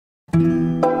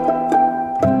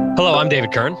Hello, I'm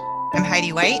David Kern. I'm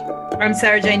Heidi White. I'm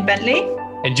Sarah Jane Bentley.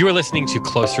 And you are listening to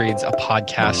Close Reads, a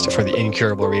podcast for the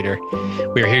incurable reader.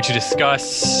 We are here to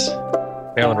discuss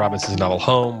Marilynne Robinson's novel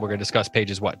Home. We're going to discuss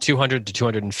pages, 200 to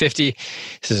 250.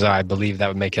 This is, I believe, that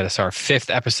would make us our fifth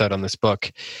episode on this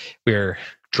book. We're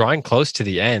drawing close to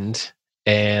the end,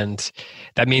 and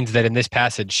that means that in this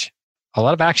passage, a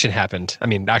lot of action happened. I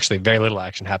mean, actually, very little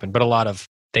action happened, but a lot of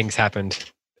things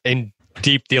happened in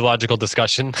deep theological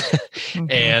discussion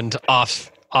and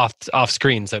off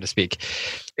screen, so to speak.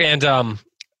 And I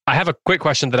have a quick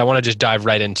question that I want to just dive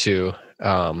right into.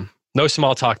 No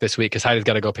small talk this week because Heidi's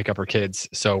got to go pick up her kids.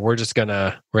 So we're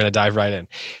gonna dive right in.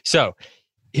 So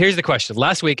here's the question.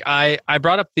 Last week, I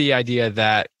brought up the idea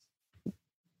that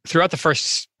throughout the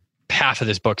first half of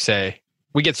this book,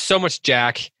 we get so much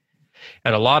Jack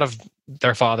and a lot of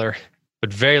their father,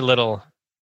 but very little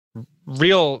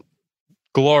real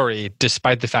glory,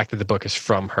 despite the fact that the book is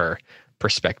from her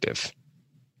perspective.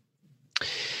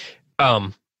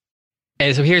 And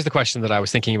so here's the question that I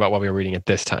was thinking about while we were reading it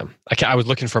this time. I was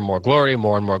looking for more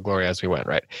and more glory as we went,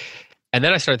 right? And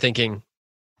then I started thinking,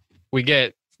 we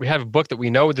have a book that we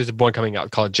know there's a book coming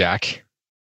out called Jack.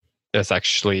 That's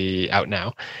actually out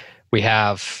now. We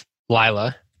have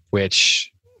Lila,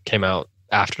 which came out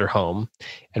after Home.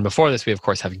 And before this, we of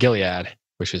course have Gilead,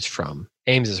 which is from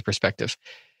Ames's perspective.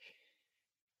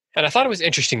 And I thought it was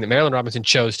interesting that Marilynne Robinson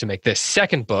chose to make this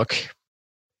second book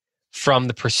from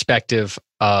the perspective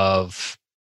of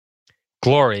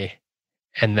glory,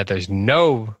 and that there's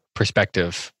no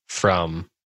perspective from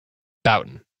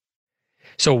Boughton.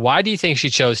 So why do you think she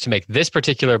chose to make this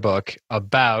particular book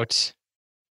about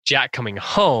Jack coming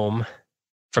home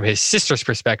from his sister's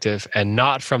perspective and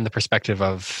not from the perspective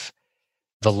of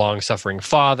the long-suffering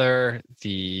father,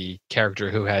 the character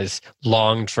who has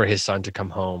longed for his son to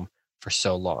come home for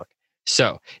so long?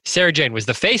 So, Sarah Jane, was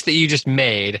the face that you just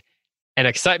made an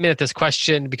excitement at this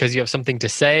question because you have something to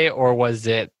say, or was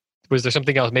there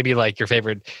something else? Maybe like your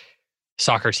favorite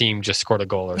soccer team just scored a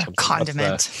goal or something.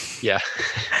 Condiment. Yeah.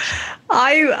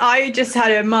 I just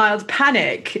had a mild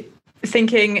panic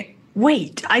thinking,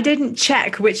 wait, I didn't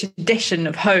check which edition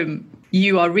of Home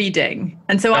you are reading.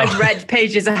 And so I've read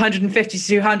pages 150 to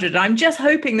 200. And I'm just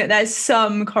hoping that there's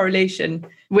some correlation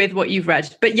with what you've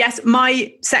read. But yes,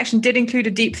 my section did include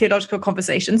a deep theological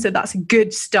conversation. So that's a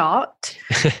good start.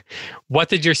 What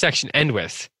did your section end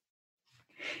with?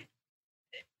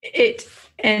 It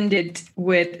ended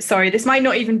with, sorry, this might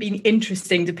not even be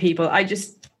interesting to people. I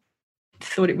just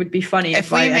thought it would be funny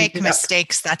if we make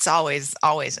mistakes. That's always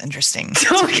interesting.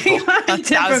 Talking about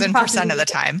 1,000% of the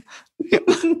time.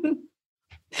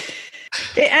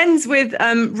 It ends with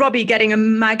Robbie getting a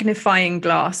magnifying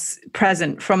glass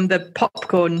present from the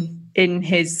popcorn in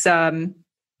his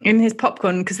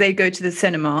popcorn because they go to the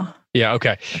cinema. Yeah.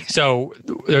 Okay. So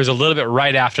there's a little bit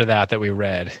right after that we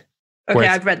read. Okay,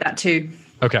 I've read that too.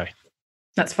 Okay,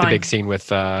 that's fine. The big scene with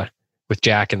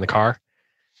Jack in the car,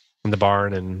 in the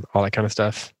barn, and all that kind of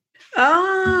stuff.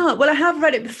 Well, I have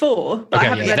read it before, but I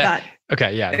haven't read that.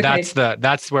 Okay, yeah, okay.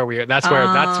 That's right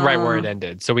where it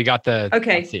ended. So we got the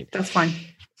scene. That's fine.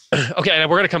 Okay, and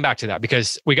we're going to come back to that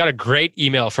because we got a great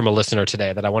email from a listener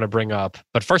today that I want to bring up.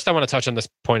 But first, I want to touch on this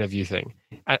point of view thing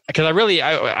because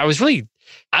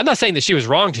I'm not saying that she was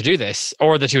wrong to do this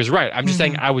or that she was right. I'm just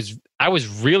saying I was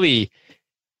really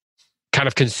kind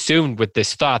of consumed with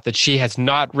this thought that she has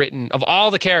not written, of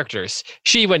all the characters,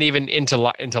 she went even into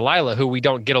Lila, who we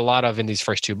don't get a lot of in these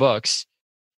first two books,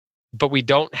 but we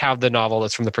don't have the novel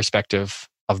that's from the perspective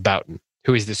of Boughton,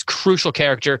 who is this crucial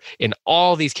character in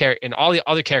all the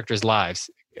other characters' lives,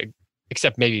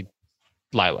 except maybe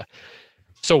Lila.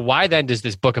 So why then does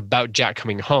this book about Jack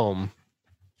coming home,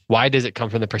 why does it come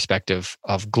from the perspective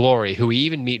of Glory, who we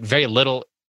even meet very little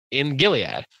in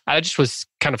Gilead? I just was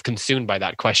kind of consumed by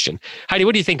that question. Heidi,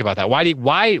 what do you think about that?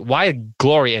 Why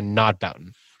Glory and not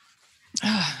Boughton?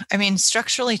 I mean,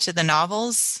 structurally to the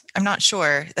novels, I'm not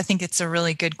sure. I think it's a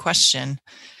really good question.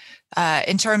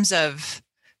 In terms of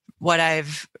what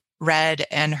I've read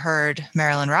and heard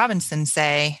Marilynne Robinson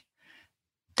say,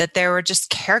 that there were just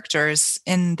characters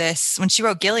in this. When she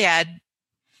wrote Gilead,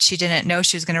 she didn't know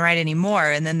she was going to write any more.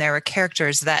 And then there were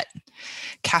characters that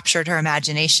captured her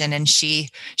imagination, and she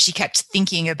kept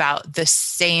thinking about the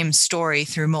same story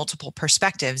through multiple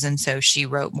perspectives. And so she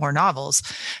wrote more novels.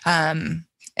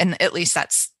 And at least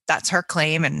that's her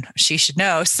claim, and she should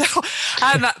know. So,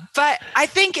 but I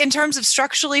think in terms of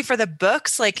structurally for the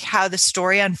books, like how the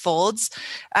story unfolds,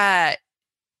 it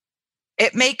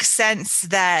makes sense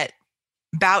that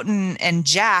Boughton and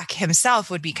Jack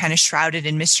himself would be kind of shrouded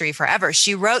in mystery forever.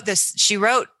 She wrote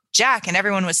Jack, and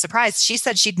everyone was surprised. She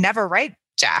said she'd never write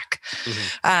Jack.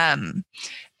 Mm-hmm.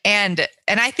 And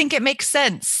I think it makes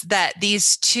sense that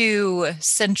these two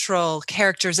central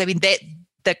characters, I mean,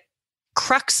 the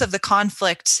crux of the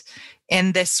conflict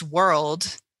in this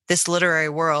world, this literary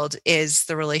world, is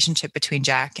the relationship between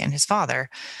Jack and his father.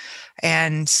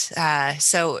 And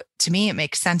so to me, it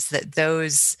makes sense that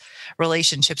those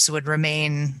relationships would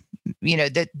remain,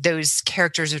 that those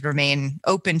characters would remain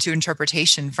open to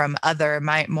interpretation from other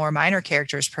more minor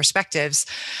characters' perspectives.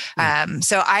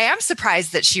 So I am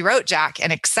surprised that she wrote Jack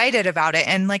and excited about it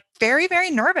and like very,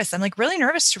 very nervous. I'm like really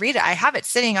nervous to read it. I have it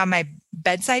sitting on my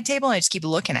bedside table and I just keep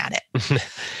looking at it.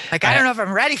 Like, I don't know if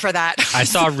I'm ready for that. I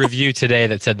saw a review today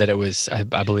that said that it was,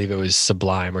 I believe it was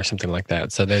sublime or something like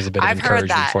that. So there's a bit of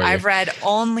encouragement for you. I've read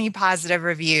only positive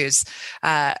reviews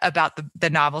about the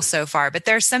novel so far, but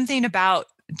there's something about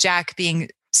Jack being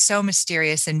so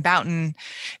mysterious and Boughton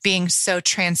being so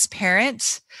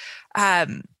transparent.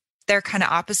 They're kind of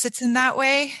opposites in that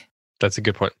way. That's a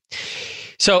good point.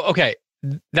 So, okay,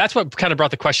 that's what kind of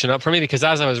brought the question up for me, because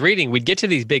as I was reading, we'd get to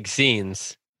these big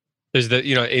scenes. There's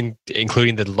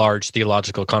including the large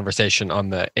theological conversation on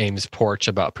the Ames porch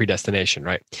about predestination,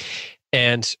 right?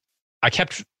 And I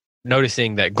kept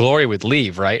noticing that Glory would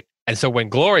leave, right? And so when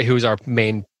Glory, who's our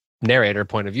main narrator,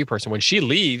 point of view person, when she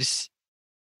leaves,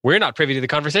 we're not privy to the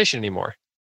conversation anymore.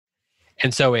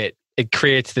 And so it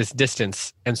creates this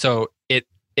distance. And so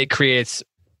it creates,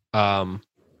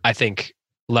 I think,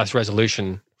 less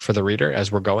resolution for the reader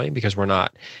as we're going, because we're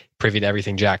not privy to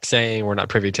everything Jack's saying. We're not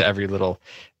privy to every little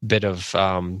bit of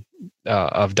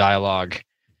dialogue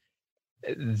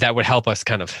that would help us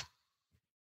kind of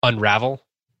unravel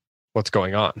what's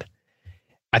going on.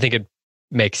 I think it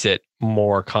makes it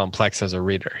more complex as a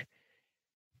reader.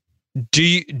 Do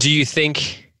you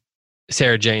think,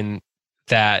 Sarah Jane,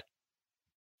 that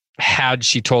had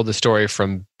she told the story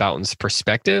from Boughton's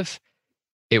perspective,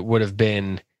 it would have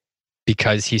been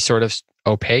because he's sort of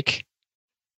opaque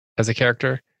as a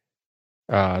character,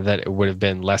 that it would have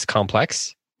been less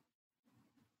complex?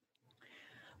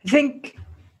 I think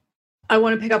I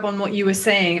want to pick up on what you were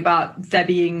saying about there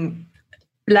being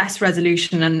less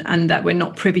resolution and that we're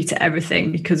not privy to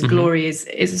everything because Glory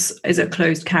is a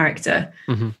closed character.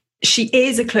 She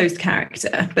is a closed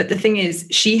character, but the thing is,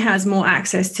 she has more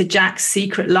access to Jack's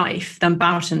secret life than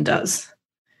Boughton does.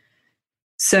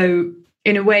 So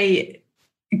in a way,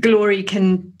 Glory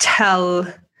can tell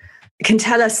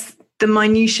us the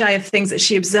minutiae of things that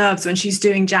she observes when she's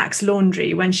doing Jack's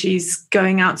laundry, when she's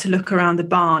going out to look around the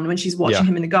barn, when she's watching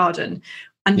him in the garden.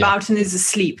 And Boughton is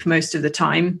asleep most of the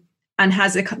time and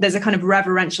there's a kind of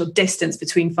reverential distance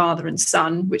between father and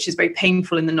son, which is very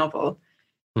painful in the novel.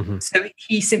 So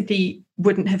he simply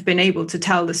wouldn't have been able to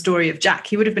tell the story of Jack.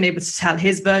 He would have been able to tell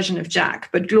his version of Jack,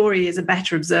 but Glory is a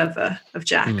better observer of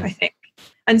Jack, I think.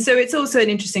 And so it's also an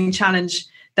interesting challenge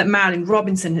that Marilynne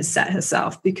Robinson has set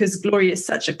herself, because Glory is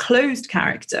such a closed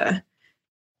character.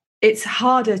 It's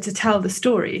harder to tell the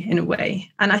story in a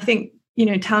way. And I think,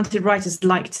 talented writers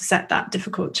like to set that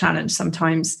difficult challenge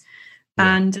sometimes.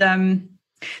 And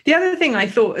the other thing I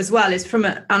thought as well is from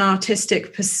an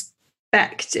artistic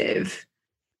perspective,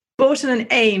 Boughton and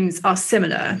Ames are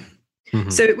similar.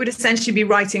 So it would essentially be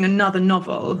writing another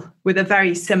novel with a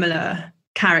very similar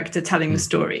character telling the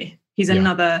story. He's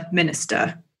another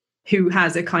minister who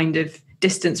has a kind of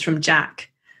distance from Jack.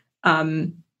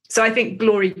 So I think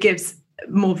Glory gives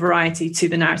more variety to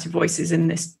the narrative voices in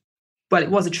this. Well, it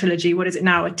was a trilogy. What is it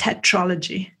now? A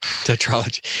tetralogy.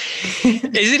 Tetralogy.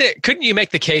 Couldn't you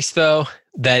make the case, though,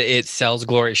 that it sells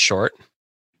Glory short?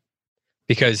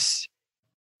 Because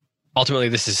ultimately,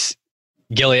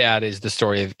 Gilead is the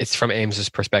story it's from Ames's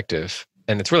perspective,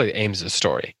 and it's really Ames's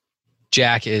story.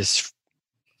 Jack is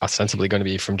ostensibly going to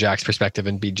be from Jack's perspective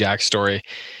and be Jack's story.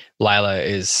 Lila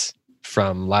is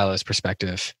from Lila's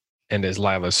perspective and is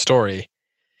Lila's story.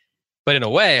 But in a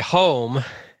way, Home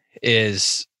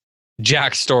is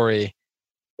Jack's story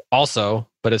also,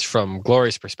 but it's from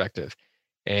Glory's perspective.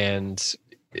 And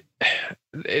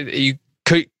you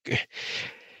could,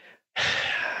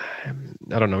 I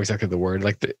don't know exactly the word,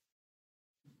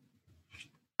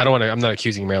 I'm not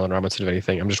accusing Marilynne Robinson of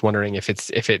anything. I'm just wondering if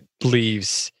it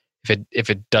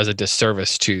does a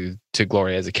disservice to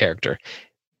Glory as a character.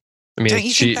 I mean, don't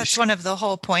you think that's one of the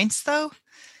whole points, though?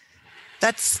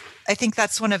 I think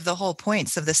that's one of the whole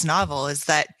points of this novel, is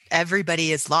that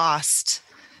everybody is lost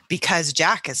because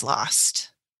Jack is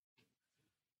lost.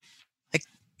 Like,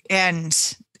 and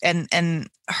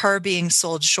her being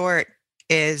sold short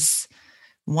is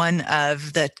one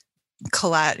of the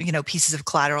pieces of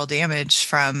collateral damage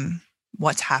from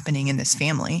what's happening in this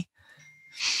family.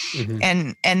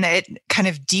 And it kind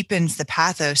of deepens the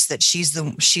pathos that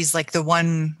she's like the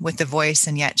one with the voice,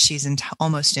 and yet she's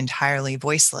almost entirely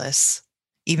voiceless,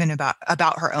 even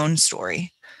about her own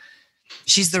story.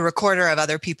 She's the recorder of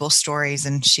other people's stories,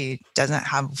 and she doesn't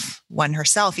have one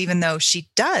herself, even though she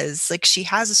does. Like, she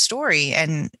has a story,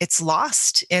 and it's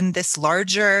lost in this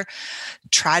larger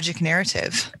tragic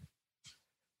narrative.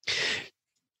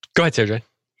 Go ahead, Sarah Jane.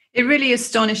 It really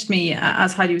astonished me,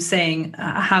 as Heidi was saying,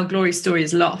 how Glory's story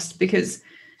is lost, because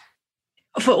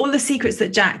for all the secrets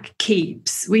that Jack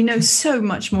keeps, we know so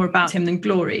much more about him than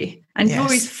Glory. And yes.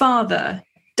 Glory's father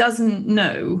doesn't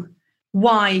know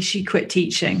why she quit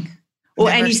teaching or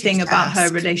never anything about her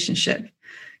relationship.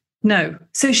 No.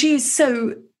 So she is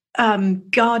so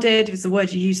guarded, was the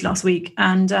word you used last week.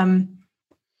 And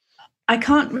I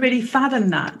can't really fathom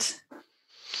that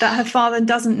her father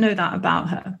doesn't know that about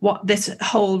her, what this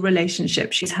whole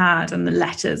relationship she's had and the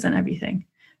letters and everything,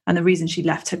 and the reason she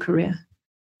left her career.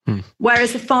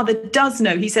 Whereas the father does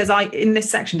know. He says, in this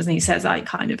section, doesn't he? He says, I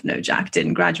kind of know Jack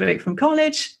didn't graduate from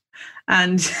college.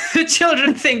 And the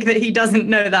children think that he doesn't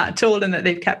know that at all and that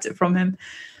they've kept it from him.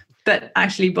 But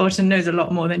actually, Bolton knows a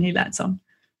lot more than he lets on.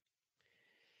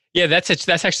 Yeah, that's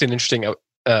actually an interesting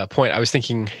point. I was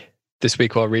thinking this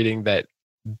week while reading that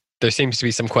there seems to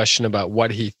be some question about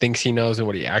what he thinks he knows and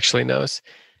what he actually knows.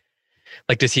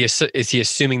 Like, is he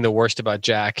assuming the worst about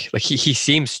Jack? Like, he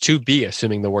seems to be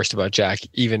assuming the worst about Jack,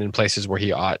 even in places where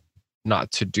he ought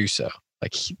not to do so.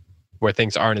 Like, where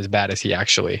things aren't as bad as he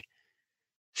actually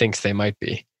thinks they might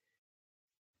be.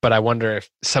 But I wonder if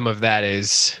some of that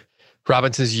is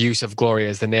Robinson's use of Gloria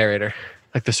as the narrator.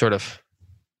 Like, the sort of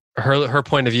her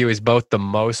point of view is both the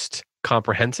most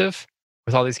comprehensive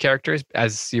with all these characters,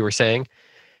 as you were saying,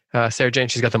 Sarah Jane.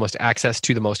 She's got the most access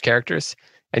to the most characters,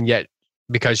 and yet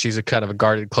because she's a kind of a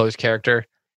guarded, closed character,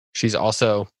 she's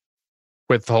also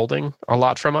withholding a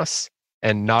lot from us,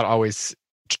 and not always.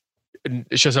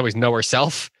 She doesn't always know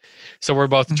herself. So we're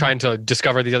both trying to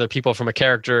discover these other people from a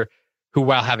character who,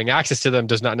 while having access to them,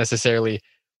 does not necessarily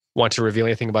want to reveal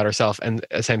anything about herself, and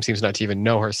Sam seems not to even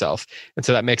know herself. And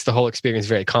so that makes the whole experience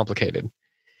very complicated.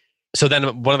 So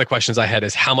then one of the questions I had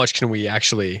is, how much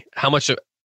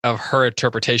of her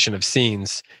interpretation of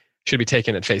scenes should be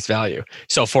taken at face value?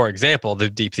 So, for example, the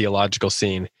deep theological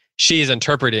scene, she is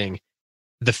interpreting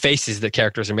the faces that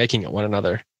characters are making at one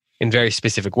another in very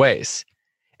specific ways.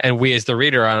 And we, as the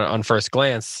reader, on first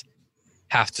glance,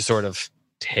 have to sort of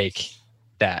take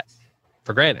that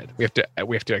for granted. We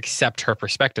have to accept her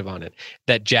perspective on it.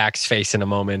 That Jack's face in a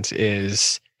moment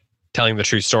is telling the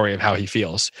true story of how he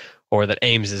feels, or that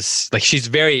Ames is, like, she's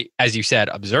very, as you said,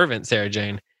 observant, Sarah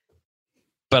Jane.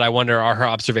 But I wonder, are her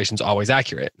observations always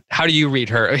accurate? How do you read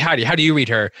her? How do you read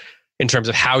her in terms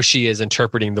of how she is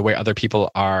interpreting the way other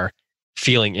people are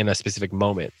feeling in a specific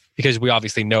moment? Because we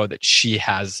obviously know that she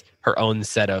has her own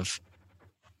set of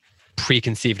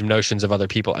preconceived notions of other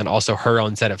people, and also her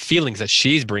own set of feelings that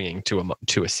she's bringing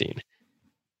to a scene.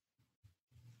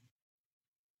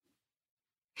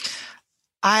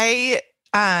 Sorry,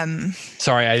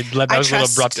 that was a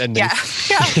little abrupt ending.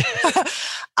 Yeah.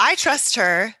 I trust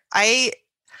her. I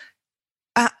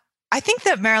think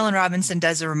that Marilynne Robinson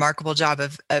does a remarkable job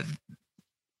of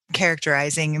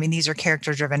characterizing. I mean, these are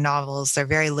character-driven novels. They're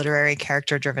very literary,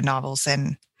 character-driven novels.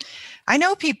 And I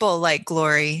know people like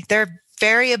Glory. They're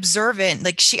very observant.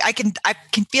 Like, I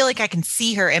can feel like I can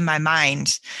see her in my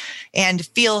mind and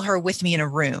feel her with me in a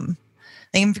room.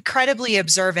 They're incredibly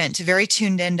observant, very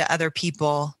tuned into other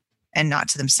people and not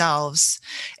to themselves.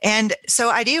 And so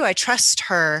I trust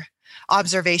her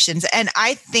observations. And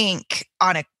I think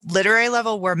on a literary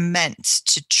level, we're meant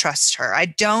to trust her. I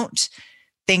don't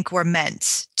think we're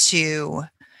meant to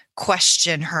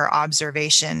question her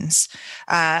observations,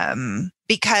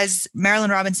 because Marilynne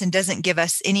Robinson doesn't give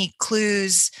us any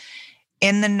clues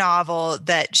in the novel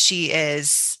that she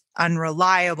is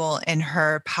unreliable in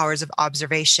her powers of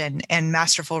observation. And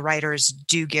masterful writers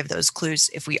do give those clues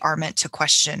if we are meant to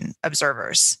question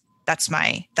observers. That's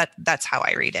how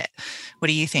I read it. What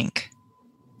do you think?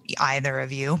 Either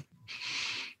of you?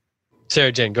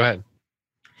 Sarah Jane, go ahead.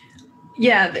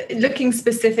 Yeah, looking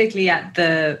specifically at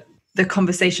the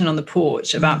conversation on the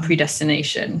porch about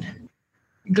predestination,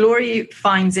 Glory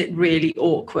finds it really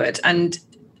awkward. And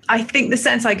I think the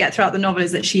sense I get throughout the novel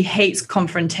is that she hates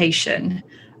confrontation.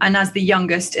 And as the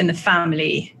youngest in the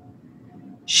family,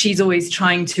 she's always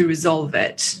trying to resolve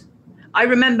it. I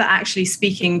remember actually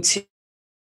speaking to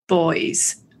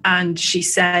boys, and she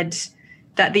said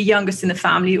that the youngest in the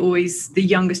family the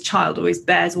youngest child always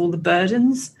bears all the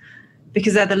burdens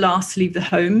because they're the last to leave the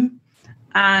home.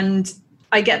 And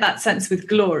I get that sense with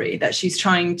Glory, that she's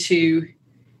trying to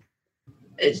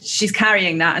she's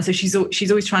carrying that, and so she's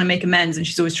always trying to make amends, and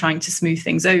she's always trying to smooth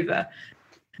things over.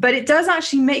 But it does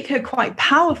actually make her quite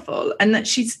powerful, and that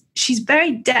she's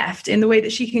very deft in the way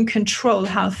that she can control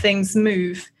how things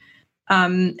move,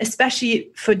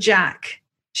 especially for Jack.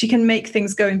 She can make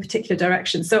things go in particular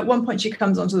directions. So at one point she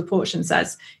comes onto the porch and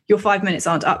says, your 5 minutes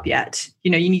aren't up yet.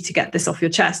 You need to get this off your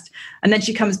chest. And then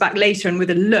she comes back later, and with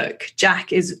a look,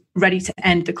 Jack is ready to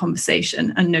end the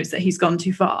conversation and knows that he's gone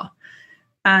too far.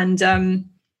 And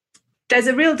there's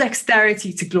a real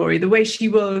dexterity to Glory, the way she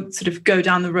will sort of go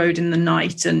down the road in the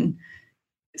night and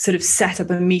sort of set up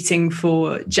a meeting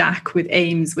for Jack with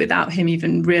Ames without him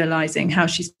even realizing how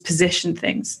she's positioned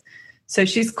things. So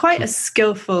she's quite a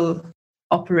skillful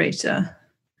operator.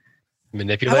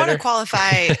 Manipulator? I want to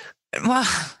qualify. Well,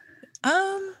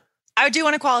 I do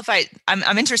want to qualify.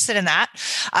 I'm interested in that.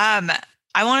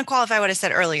 I want to qualify what I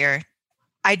said earlier.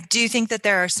 I do think that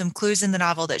there are some clues in the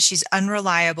novel that she's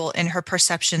unreliable in her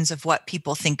perceptions of what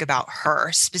people think about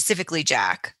her, specifically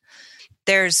Jack.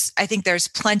 I think there's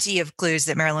plenty of clues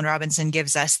that Marilynne Robinson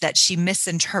gives us that she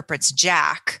misinterprets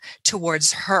Jack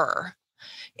towards her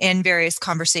in various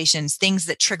conversations, things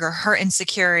that trigger her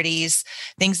insecurities,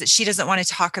 things that she doesn't want to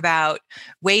talk about,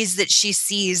 ways that she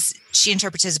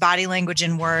interprets his body language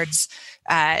and words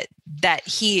that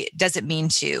he doesn't mean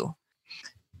to.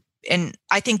 And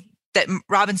I think that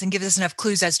Robinson gives us enough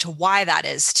clues as to why that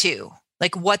is too,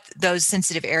 like what those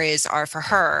sensitive areas are for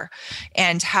her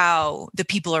and how the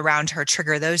people around her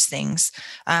trigger those things.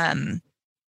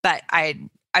 But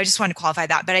I just want to qualify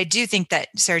that. But I do think that,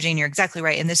 Sarah Jane, you're exactly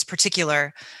right in this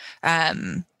particular,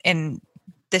 in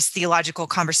this theological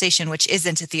conversation, which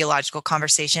isn't a theological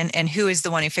conversation. And who is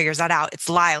the one who figures that out? It's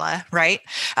Lila, right?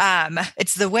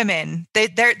 It's the women.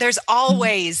 There's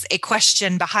always a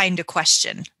question behind a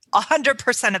question,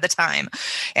 100% of the time.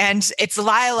 And it's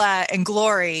Lila and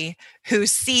Glory who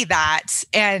see that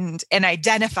and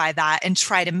identify that and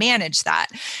try to manage that.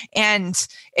 And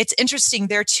it's interesting,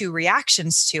 their two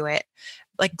reactions to it.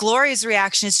 Like Glory's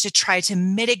reaction is to try to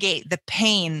mitigate the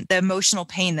pain, the emotional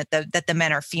pain that the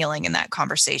men are feeling in that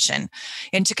conversation,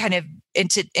 and to kind of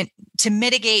to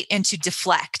mitigate and to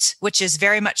deflect, which is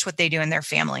very much what they do in their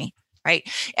family, right?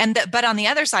 But on the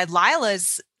other side,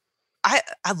 Lila's, I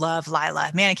love Lila.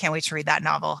 Man, I can't wait to read that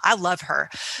novel. I love her.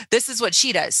 This is what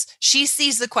she does. She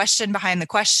sees the question behind the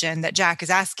question that Jack is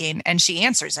asking, and she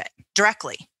answers it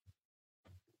directly.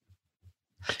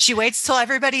 She waits till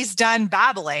everybody's done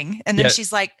babbling, and then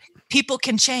she's like, people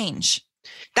can change.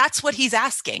 That's what he's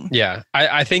asking. Yeah.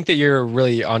 I think that you're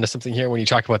really onto something here when you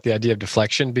talk about the idea of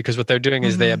deflection, because what they're doing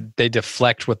is they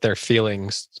deflect what their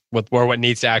feelings, or what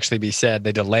needs to actually be said.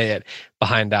 They delay it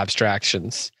behind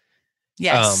abstractions.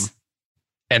 Yes.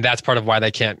 And that's part of why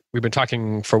they can't. We've been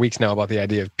talking for weeks now about the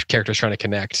idea of characters trying to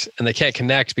connect, and they can't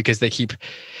connect because they keep,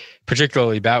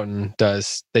 particularly Boughton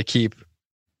does, they keep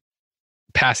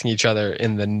passing each other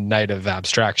in the night of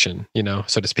abstraction,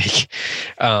 so to speak.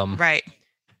 Right.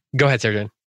 Go ahead, Sarah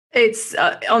Jane. It's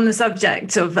on the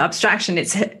subject of abstraction.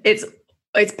 It's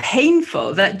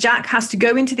painful that Jack has to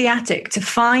go into the attic to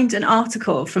find an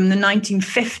article from the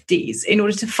 1950s in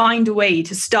order to find a way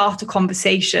to start a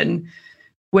conversation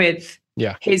with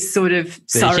his sort of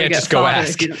surrogate you can't just go father.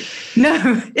 ask.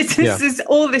 No, it's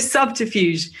all this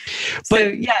subterfuge.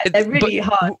 So they're really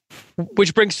hard.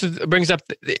 Which brings up,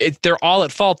 they're all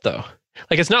at fault though.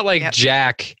 Like, it's not like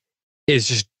Jack is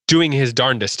just doing his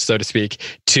darndest, so to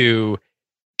speak, to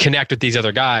connect with these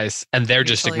other guys, and they're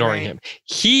just ignoring him.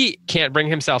 He can't bring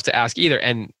himself to ask either.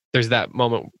 And there's that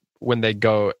moment when they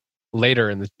go later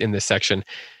in this section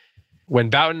when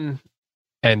Boughton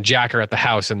and Jack are at the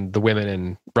house, and the women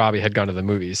and Robbie had gone to the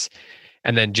movies,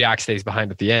 and then Jack stays behind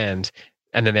at the end,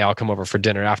 and then they all come over for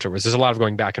dinner afterwards. There's a lot of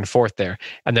going back and forth there,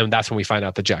 and then that's when we find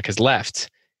out that Jack has left.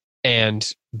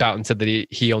 And Boughton said that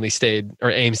he only stayed,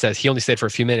 or Ames says he only stayed for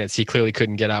a few minutes. He clearly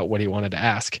couldn't get out what he wanted to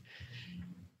ask.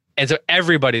 And so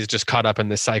everybody's just caught up in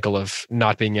this cycle of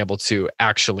not being able to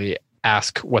actually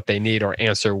ask what they need or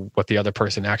answer what the other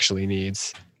person actually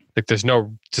needs. Like, there's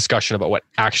no discussion about what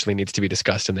actually needs to be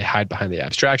discussed, and they hide behind the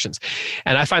abstractions.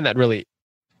 And I find that really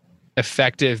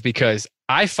effective, because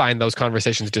I find those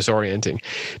conversations disorienting,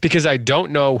 because I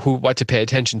don't know what to pay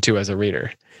attention to as a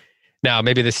reader. Now,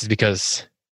 maybe this is because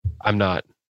I'm not,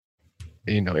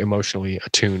 emotionally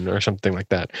attuned or something like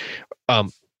that,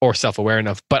 or self-aware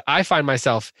enough. But I find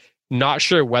myself not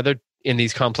sure whether in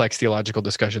these complex theological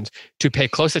discussions to pay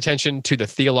close attention to the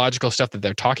theological stuff that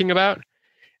they're talking about,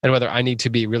 and whether I need to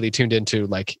be really tuned into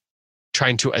like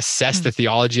trying to assess the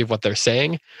theology of what they're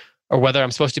saying, or whether I'm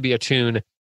supposed to be attuned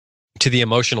to the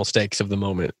emotional stakes of the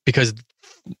moment, because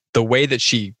the way that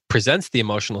she presents the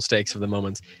emotional stakes of the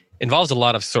moments involves a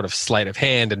lot of sort of sleight of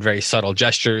hand and very subtle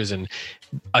gestures and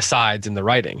asides in the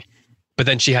writing. But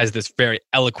then she has this very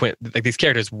eloquent, like these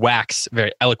characters wax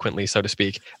very eloquently, so to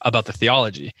speak, about the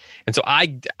theology. And so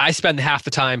I spend half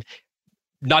the time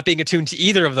not being attuned to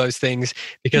either of those things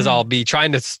because I'll be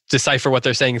trying to decipher what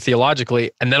they're saying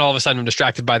theologically. And then all of a sudden I'm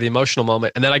distracted by the emotional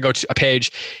moment. And then I go to a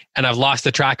page and I've lost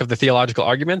the track of the theological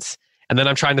arguments. And then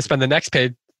I'm trying to spend the next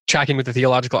page tracking with the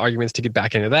theological arguments to get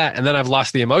back into that. And then I've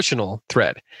lost the emotional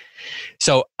thread.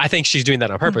 So I think she's doing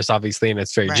that on purpose, obviously, and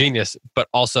it's very genius, but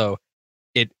also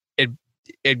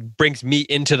it brings me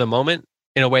into the moment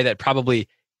in a way that probably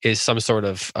is some sort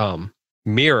of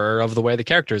mirror of the way the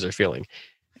characters are feeling.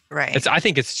 Right. I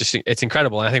think it's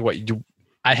incredible. And I think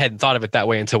I hadn't thought of it that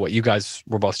way until what you guys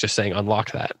were both just saying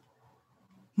unlocked that.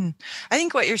 I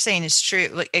think what you're saying is true.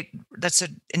 Like that's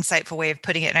an insightful way of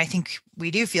putting it. And I think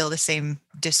we do feel the same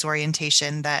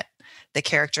disorientation that the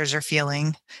characters are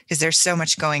feeling because there's so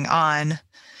much going on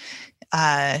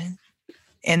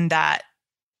in that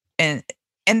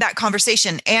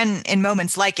conversation and in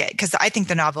moments like it. Because I think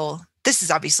the novel, this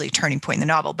is obviously a turning point in the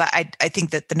novel, but I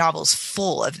think that the novel is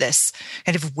full of this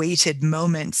kind of weighted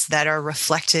moments that are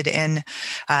reflected in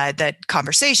the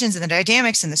conversations and the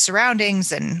dynamics and the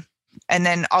surroundings, and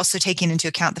then also taking into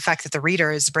account the fact that the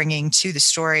reader is bringing to the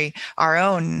story our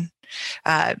own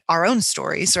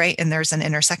stories, right? And there's an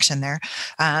intersection there,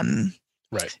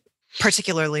 right?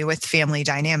 Particularly with family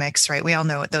dynamics, right? We all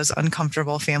know what those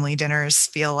uncomfortable family dinners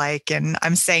feel like. And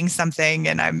I'm saying something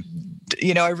and I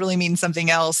really mean something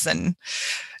else. And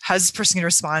how's this person going to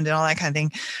respond and all that kind of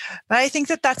thing. But I think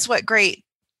that that's what great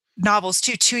novels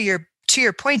do. To your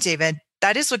point, David,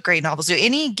 that is what great novels do.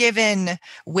 Any given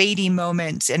weighty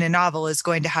moment in a novel is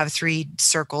going to have 3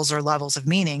 circles or levels of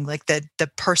meaning, like the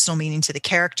personal meaning to the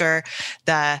character,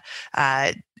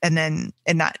 and then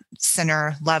in that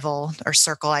center level or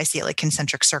circle, I see it like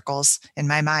concentric circles in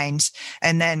my mind.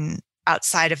 And then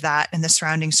outside of that, in the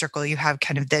surrounding circle, you have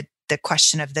kind of the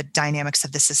question of the dynamics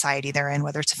of the society they're in,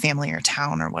 whether it's a family or a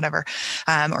town or whatever,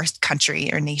 or country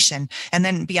or nation. And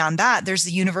then beyond that, there's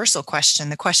the universal question,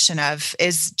 the question of,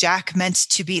 is Jack meant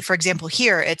to be, for example,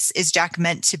 here, is Jack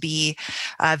meant to be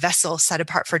a vessel set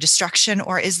apart for destruction,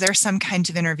 or is there some kind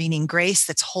of intervening grace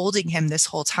that's holding him this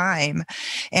whole time?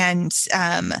 And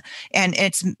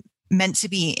it's meant to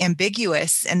be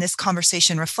ambiguous. And this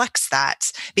conversation reflects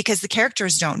that because the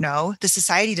characters don't know, the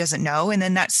society doesn't know. And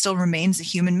then that still remains a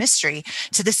human mystery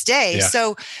to this day. Yeah.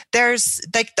 So there's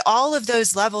like all of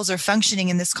those levels are functioning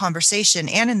in this conversation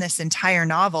and in this entire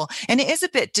novel. And it is a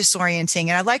bit disorienting.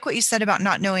 And I like what you said about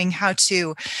not knowing what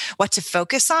to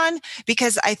focus on,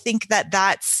 because I think that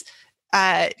that's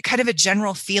kind of a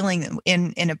general feeling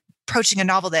in approaching a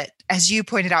novel that, as you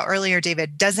pointed out earlier,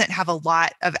 David, doesn't have a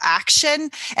lot of action.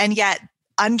 And yet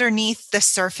underneath the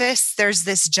surface, there's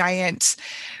this giant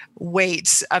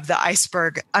weight of the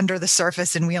iceberg under the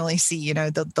surface. And we only see,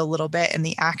 the little bit in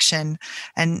the action.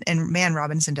 And man,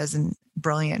 Robinson does a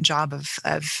brilliant job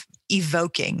of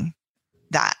evoking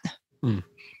that.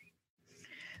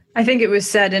 I think it was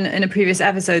said in a previous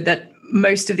episode that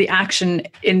most of the action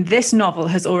in this novel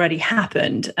has already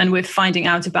happened. And we're finding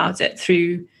out about it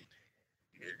through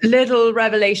little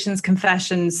revelations,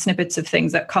 confessions, snippets of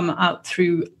things that come out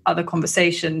through other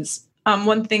conversations.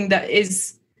 One thing that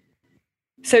is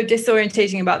so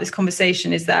disorientating about this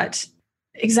conversation is that,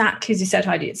 exactly as you said,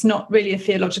 Heidi, it's not really a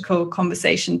theological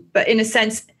conversation, but in a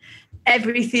sense,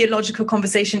 every theological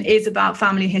conversation is about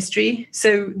family history.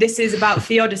 So this is about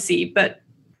theodicy, but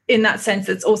in that sense,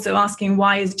 it's also asking,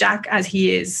 why is Jack as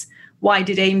he is? Why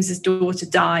did Ames's daughter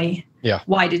die? Yeah.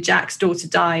 Why did Jack's daughter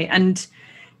die? And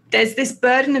there's this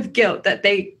burden of guilt that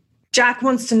Jack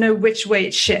wants to know which way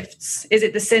it shifts. Is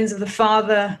it the sins of the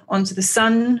father onto the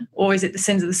son, or is it the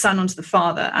sins of the son onto the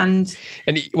father? And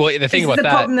the thing about the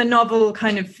that, problem the novel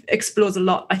kind of explores a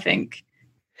lot, I think.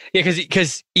 Yeah,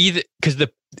 that's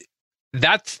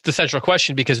the central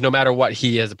question. Because no matter what,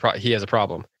 he has a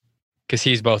problem, because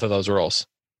he's both of those roles,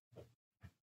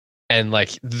 and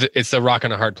it's a rock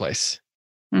and a hard place.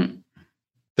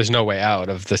 There's no way out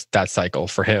of that cycle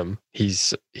for him.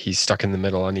 He's stuck in the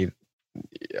middle, and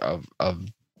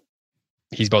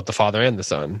he's both the father and the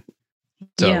son.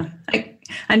 So. Yeah,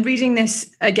 and reading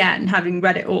this again, having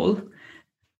read it all,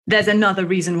 there's another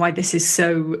reason why this is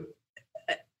so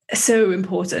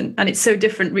important, and it's so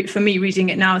different for me reading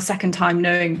it now a second time,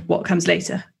 knowing what comes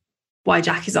later, why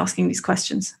Jack is asking these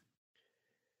questions.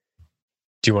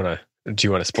 Do you want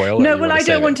to spoil it? No, well, I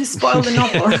don't want to spoil the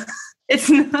novel. It's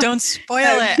not. Don't spoil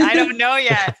it. I don't know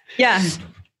yet. Yeah.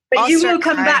 But I'll you will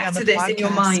come back to this podcast. In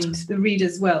your mind. The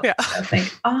readers will. Yeah. They'll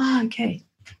think, okay.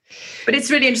 But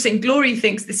it's really interesting. Glory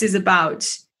thinks this is about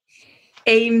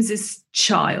Ames's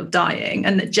child dying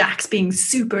and that Jack's being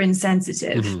super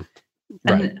insensitive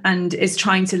and is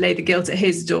trying to lay the guilt at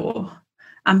his door.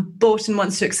 And Borton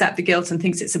wants to accept the guilt and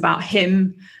thinks it's about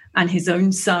him and his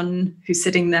own son who's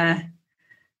sitting there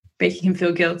making him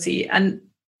feel guilty. And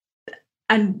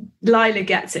Lila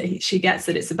gets it. She gets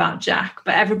that it's about Jack,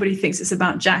 but everybody thinks it's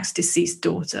about Jack's deceased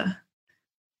daughter.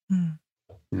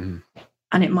 And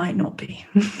it might not be.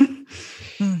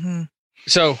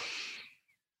 So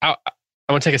I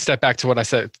want to take a step back to what I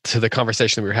said, to the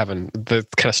conversation that we were having, that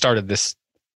kind of started this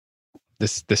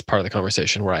part of the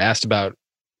conversation, where I asked about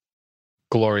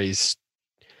Glory's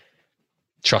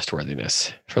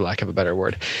trustworthiness, for lack of a better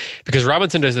word. Because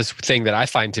Robinson does this thing that I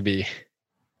find to be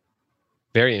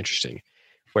very interesting,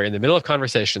 where in the middle of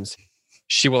conversations,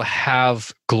 she will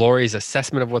have Glory's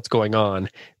assessment of what's going on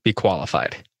be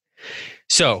qualified.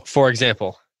 So, for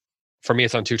example, for me,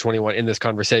 it's on 221 in this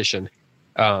conversation.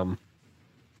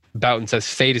 Boughton says,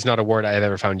 fate is not a word I have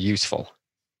ever found useful.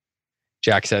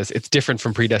 Jack says, it's different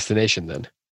from predestination then.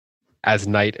 As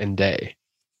night and day,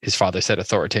 his father said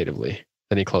authoritatively.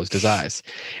 Then he closed his eyes.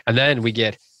 And then we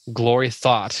get, Glory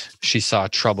thought she saw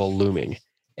trouble looming.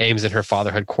 Ames and her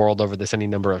father had quarreled over this any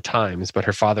number of times, but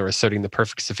her father asserting the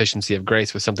perfect sufficiency of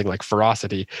grace with something like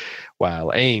ferocity,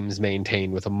 while Ames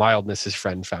maintained with a mildness his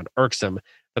friend found irksome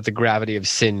that the gravity of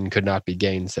sin could not be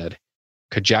gainsaid.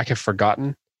 Could Jack have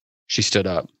forgotten? She stood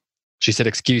up. She said,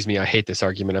 excuse me, I hate this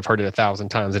argument. I've heard it 1,000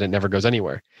 times and it never goes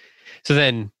anywhere. So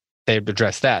then they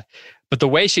address that. But the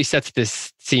way she sets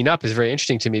this scene up is very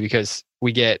interesting to me, because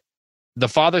we get the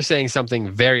father saying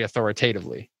something very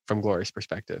authoritatively from Glory's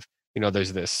perspective. You know,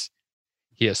 there's this,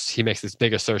 he makes this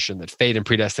big assertion that fate and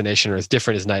predestination are as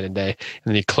different as night and day. And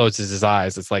then he closes his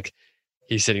eyes. It's like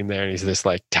he's sitting there and he's this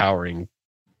like towering,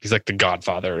 he's like the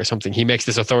Godfather or something. He makes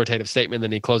this authoritative statement,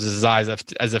 then he closes his eyes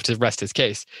as if to rest his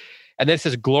case. And then it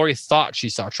says, Glory thought she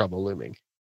saw trouble looming.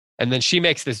 And then she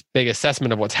makes this big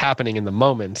assessment of what's happening in the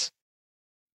moment.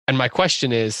 And my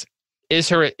question is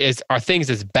are things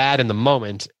as bad in the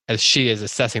moment as she is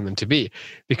assessing them to be?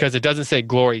 Because it doesn't say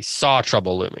Glory saw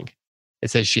trouble looming. It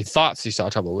says she thought she saw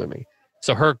trouble looming.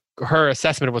 So her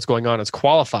assessment of what's going on is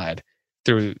qualified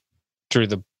through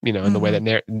the, you know, in the way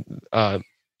that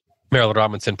Marilyn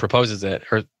Robinson proposes it,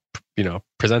 or, you know,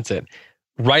 presents it,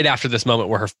 right after this moment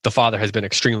where the father has been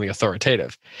extremely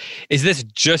authoritative. Is this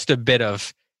just a bit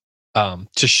of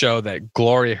to show that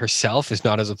Glory herself is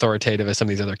not as authoritative as some of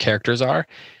these other characters are?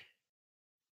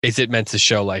 Is it meant to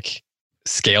show like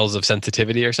scales of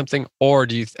sensitivity or something? Or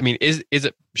do you, I mean, is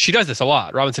it, she does this a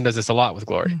lot. Robinson does this a lot with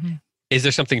Glory. Is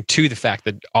there something to the fact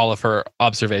that all of her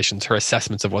observations, her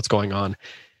assessments of what's going on,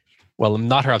 well,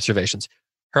 not her observations.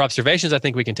 Her observations, I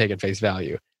think we can take at face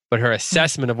value, but her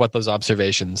assessment of what those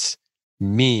observations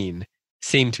mean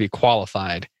seem to be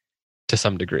qualified to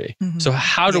some degree. So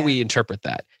how do we interpret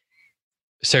that?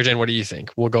 Sarah Jane, what do you think?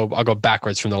 I'll go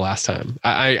backwards from the last time.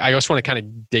 I just want to kind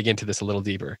of dig into this a little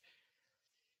deeper.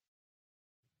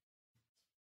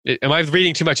 Am I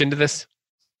reading too much into this?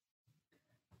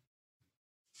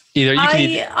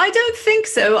 I don't think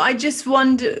so. I just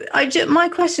wonder, my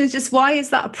question is just, why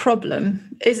is that a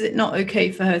problem? Is it not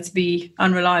okay for her to be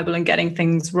unreliable and getting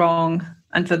things wrong,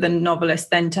 and for the novelist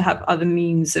then to have other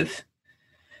means of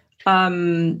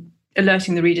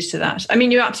alerting the readers to that? I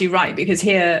mean, you're absolutely right, because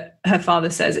here her father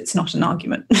says it's not an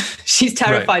argument. She's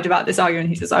terrified about this argument.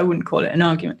 He says, I wouldn't call it an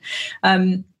argument.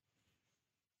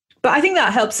 But I think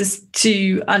that helps us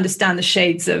to understand the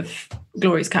shades of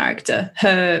Glory's character,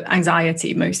 her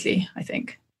anxiety mostly, I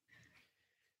think.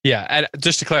 Yeah, and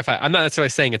just to clarify, I'm not necessarily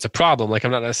saying it's a problem. Like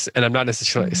I'm not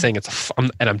necessarily saying it's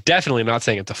and I'm definitely not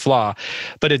saying it's a flaw,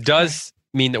 but it does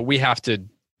mean that we have to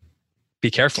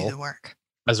be careful do the work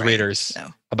as readers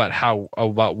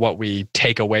about what we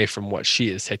take away from what she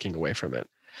is taking away from it.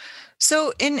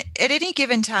 So at any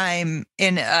given time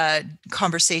in a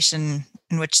conversation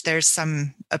in which there's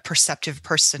a perceptive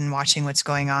person watching what's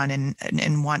going on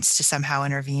and wants to somehow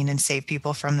intervene and save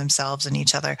people from themselves and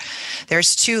each other,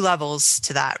 there's two levels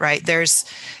to that, right? There's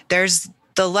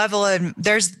the level of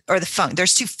there's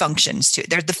two functions to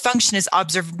it. The function is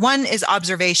one is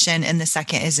observation and the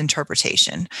second is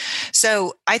interpretation.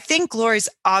 So I think Glory's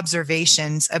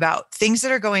observations about things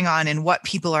that are going on and what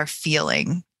people are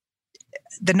feeling,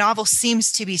 the novel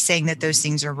seems to be saying that those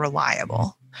things are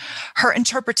reliable. Her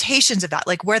interpretations of that,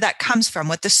 like where that comes from,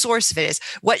 what the source of it is,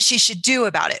 what she should do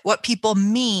about it, what people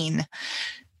mean,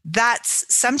 that's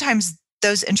sometimes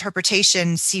those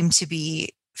interpretations seem to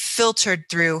be filtered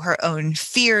through her own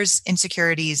fears,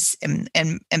 insecurities, and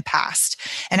past.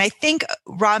 And I think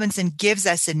Robinson gives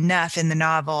us enough in the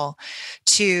novel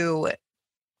to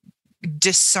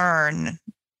discern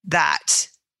that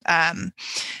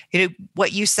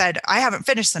What you said, I haven't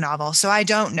finished the novel, so I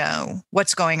don't know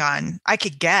what's going on. I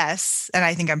could guess, and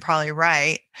I think I'm probably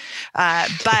right.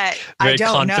 But I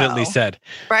don't know. Very confidently said.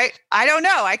 Right? I don't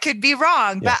know. I could be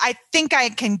wrong, but I think I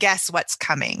can guess what's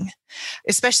coming,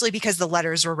 especially because the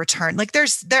letters were returned. Like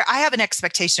I have an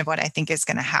expectation of what I think is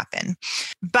going to happen,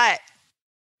 but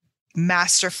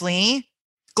masterfully,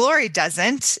 Glory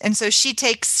doesn't. And so she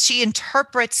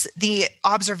interprets the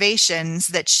observations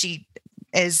that she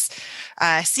is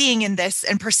seeing in this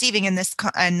and perceiving in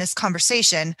this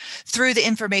conversation through the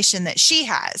information that she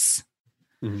has,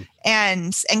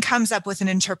 and comes up with an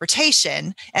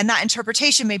interpretation. And that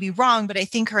interpretation may be wrong, but I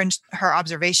think her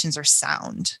observations are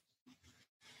sound.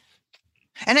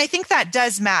 And I think that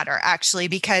does matter, actually,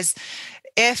 because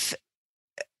if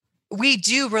we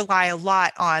do rely a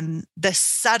lot on the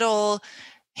subtle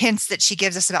hints that she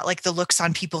gives us about like the looks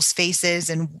on people's faces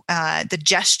and the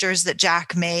gestures that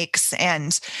Jack makes,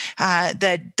 and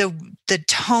the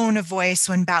tone of voice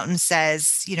when Boughton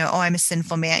says, oh, I'm a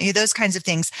sinful man, those kinds of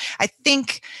things. I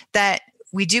think that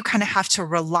we do kind of have to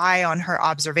rely on her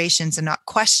observations and not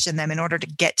question them in order to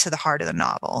get to the heart of the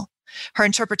novel. Her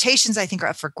interpretations, I think, are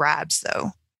up for grabs,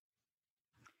 though.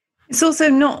 It's also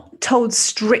not told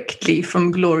strictly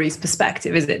from Glory's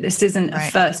perspective, is it? This isn't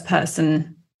a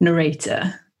first-person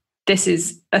narrator. This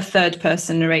is a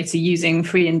third-person narrator using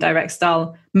free and direct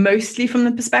style, mostly from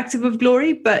the perspective of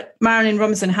Glory, but Marilynne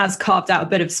Robinson has carved out a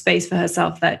bit of space for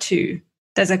herself there too.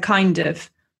 There's a kind of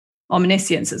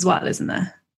omniscience as well, isn't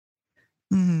there?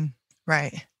 Mm-hmm.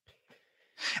 Right.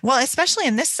 Well, especially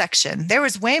in this section, there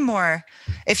was way more,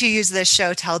 if you use the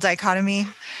show-tell dichotomy,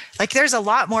 like there's a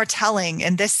lot more telling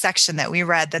in this section that we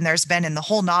read than there's been in the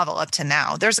whole novel up to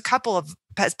now. There's a couple of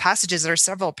passages that are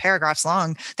several paragraphs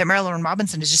long that Marilynne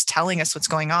Robinson is just telling us what's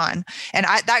going on. And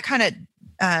that kind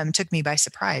of took me by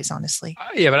surprise, honestly.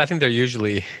 Yeah, but I think they're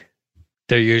usually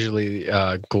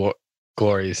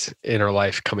Glory's inner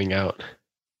life coming out.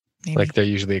 Maybe. Like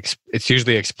it's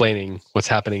usually explaining what's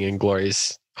happening in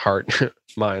Glory's heart,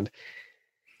 mind.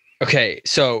 Okay,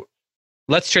 so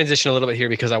let's transition a little bit here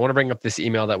because I want to bring up this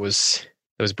email that was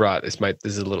brought. This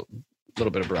is a little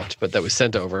bit abrupt, but that was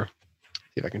sent over.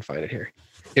 See if I can find it here.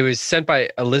 It was sent by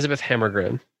Elizabeth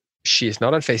Hammergren. She is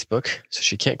not on Facebook, so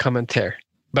she can't comment there.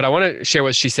 But I want to share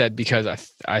what she said because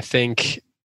I think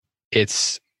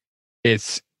it's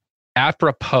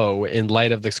apropos in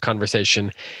light of this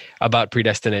conversation about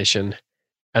predestination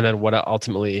and then what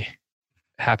ultimately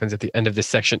happens at the end of this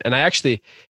section. And I actually,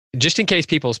 just in case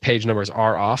people's page numbers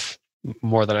are off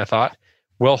more than I thought,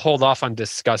 we'll hold off on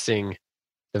discussing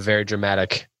the very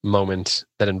dramatic moment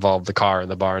that involved the car and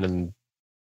the barn and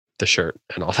the shirt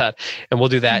and all that. And we'll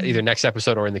do that either next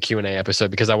episode or in the Q&A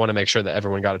episode because I want to make sure that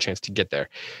everyone got a chance to get there.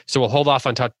 So we'll hold off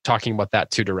on talking about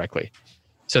that too directly.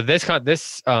 So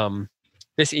this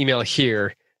email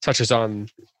here touches on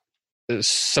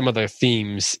some of the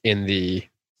themes in the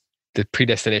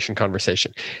predestination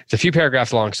conversation. It's a few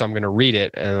paragraphs long, so I'm going to read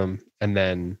it and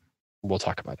then we'll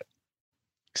talk about it.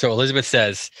 So Elizabeth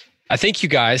says, I think you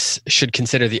guys should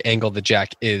consider the angle that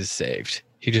Jack is saved.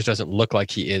 He just doesn't look like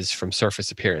he is from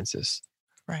surface appearances.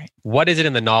 Right. What is it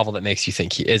in the novel that makes you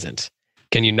think he isn't?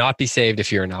 Can you not be saved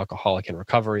if you're an alcoholic in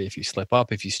recovery, if you slip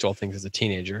up, if you stole things as a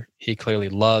teenager? He clearly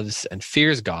loves and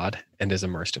fears God and is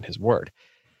immersed in his word.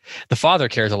 The father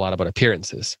cares a lot about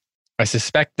appearances. I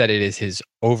suspect that it is his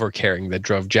overcaring that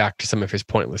drove Jack to some of his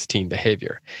pointless teen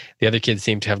behavior. The other kids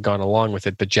seemed to have gone along with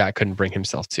it, but Jack couldn't bring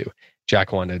himself to.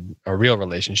 Jack wanted a real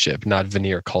relationship, not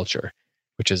veneer culture,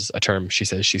 which is a term she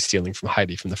says she's stealing from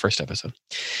Heidi from the first episode.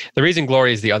 The reason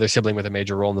Glory is the other sibling with a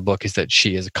major role in the book is that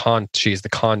she is the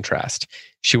contrast.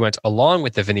 She went along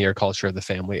with the veneer culture of the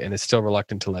family and is still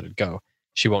reluctant to let it go.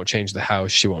 She won't change the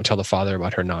house. She won't tell the father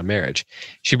about her non-marriage.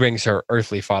 She brings her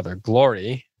earthly father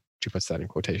glory. She puts that in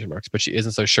quotation marks, but she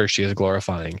isn't so sure she is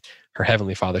glorifying her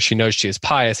heavenly father. She knows she is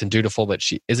pious and dutiful, but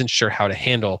she isn't sure how to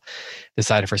handle the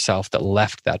side of herself that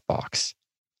left that box.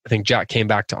 I think Jack came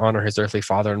back to honor his earthly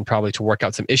father and probably to work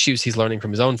out some issues he's learning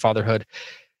from his own fatherhood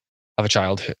of a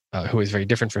child who is very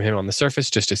different from him on the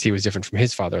surface, just as he was different from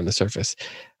his father on the surface.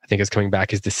 I think his coming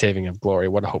back is the saving of Glory.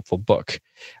 What a hopeful book.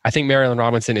 I think Marilynne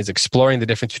Robinson is exploring the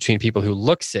difference between people who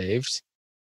look saved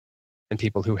and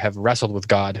people who have wrestled with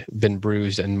God, been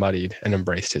bruised and muddied, and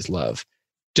embraced his love.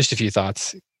 Just a few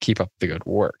thoughts. Keep up the good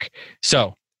work.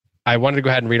 So I wanted to go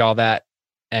ahead and read all that,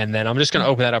 and then I'm just going to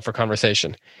open that up for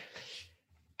conversation.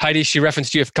 Heidi, she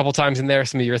referenced you a couple times in there,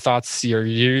 some of your thoughts, your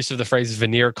use of the phrase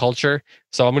veneer culture.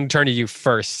 So I'm going to turn to you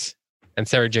first. And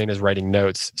Sarah Jane is writing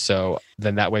notes. So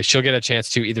then that way she'll get a chance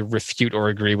to either refute or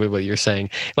agree with what you're saying,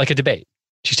 like a debate.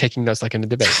 She's taking notes like in a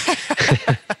debate.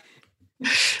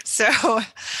 So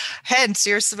hence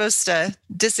you're supposed to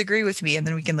disagree with me and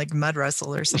then we can like mud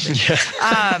wrestle or something.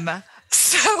 Yeah.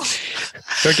 So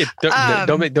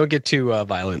don't get too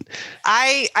violent.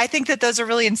 I think that those are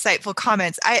really insightful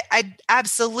comments. I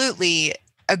absolutely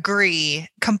agree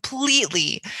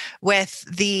completely with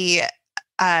the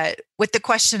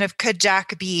question of could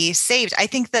Jack be saved? I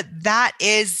think that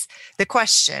is the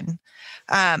question.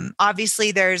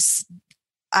 Obviously there's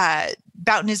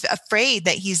Boughton is afraid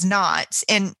that he's not,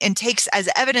 and takes as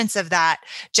evidence of that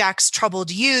Jack's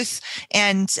troubled youth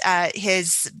and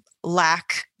his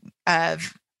lack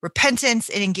of repentance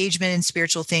and engagement in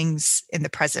spiritual things in the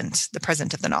present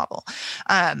of the novel.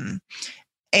 And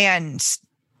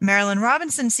Marilynne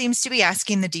Robinson seems to be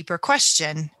asking the deeper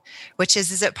question, which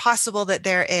is it possible that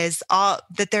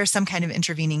there's some kind of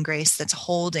intervening grace that's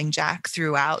holding Jack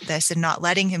throughout this and not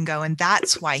letting him go, and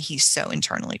that's why he's so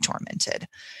internally tormented?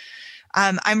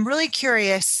 I'm really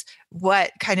curious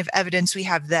what kind of evidence we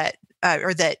have that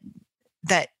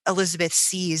Elizabeth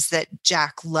sees that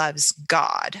Jack loves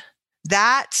God.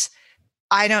 That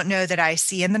I don't know that I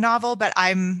see in the novel, but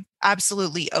I'm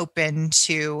absolutely open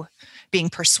to being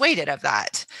persuaded of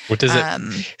that. What does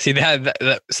it see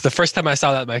that's the first time I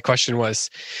saw that, my question was,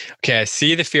 okay, I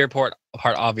see the fear part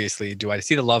obviously. Do I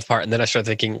see the love part? And then I started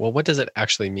thinking, well, what does it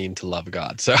actually mean to love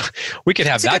God? So we could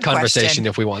have that conversation question.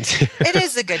 If we want to. It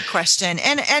is a good question.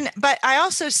 But I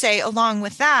also say along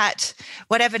with that,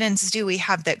 what evidence do we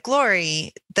have that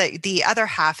Glory, the other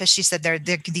half, as she said, they're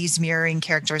these mirroring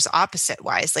characters opposite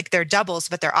wise, like they're doubles,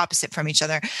 but they're opposite from each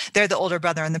other. They're the older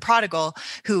brother and the prodigal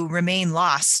who remain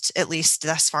lost, at least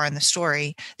thus far in the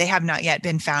story. They have not yet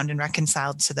been found and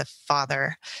reconciled to the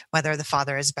Father, whether the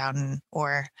Father is Boughton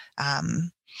or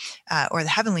the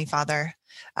Heavenly Father.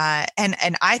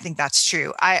 And I think that's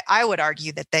true. I would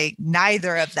argue that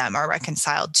neither of them are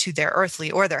reconciled to their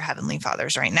earthly or their heavenly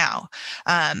fathers right now.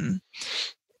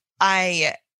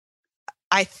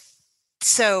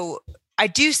 So I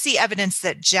do see evidence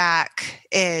that Jack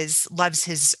loves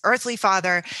his earthly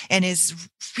father and is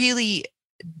really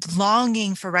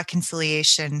longing for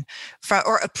reconciliation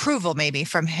or approval, maybe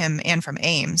from him and from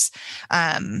Ames.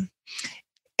 And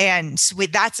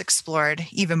that's explored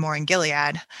even more in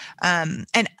Gilead. But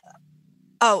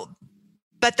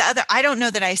I don't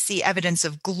know that I see evidence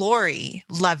of Glory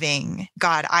loving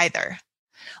God either.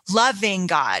 Loving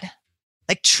God,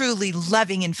 like truly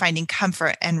loving and finding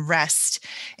comfort and rest.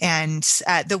 And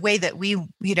the way that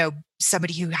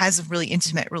somebody who has a really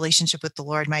intimate relationship with the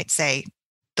Lord might say,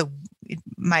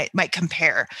 might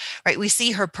compare, right? We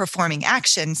see her performing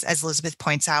actions, as Elizabeth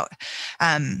points out.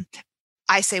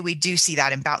 I say we do see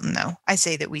that in Boughton, though. I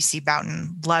say that we see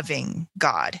Boughton loving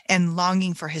God and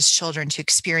longing for his children to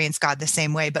experience God the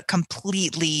same way, but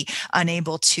completely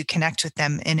unable to connect with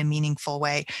them in a meaningful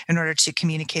way in order to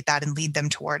communicate that and lead them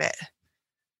toward it.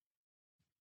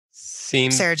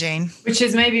 Sarah Jane. Which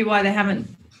is maybe why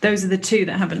those are the two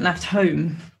that haven't left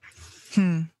home.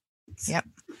 Yep,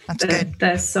 that's good.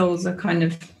 Their souls are kind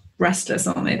of restless,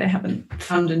 aren't they? They haven't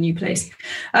found a new place.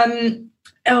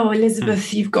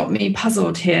 Elizabeth, you've got me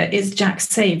puzzled here. Is Jack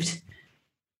saved?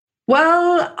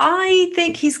 Well, I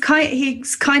think he's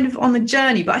kind of on the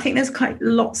journey, but I think there's quite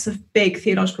lots of big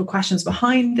theological questions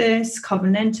behind this,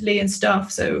 covenantally and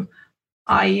stuff. So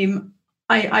I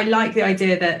like the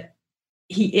idea that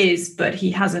he is, but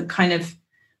he hasn't kind of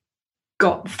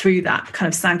got through that kind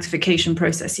of sanctification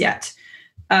process yet.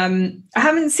 I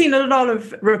haven't seen a lot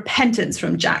of repentance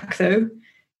from Jack, though.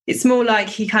 It's more like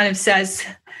he kind of says,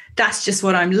 that's just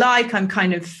what I'm like.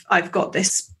 I've got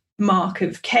this mark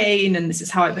of Cain and this is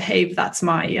how I behave. That's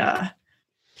my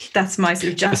sort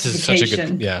of justification. This is such a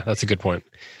good, that's a good point.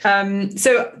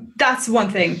 So that's one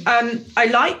thing.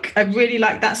 I really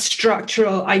like that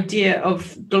structural idea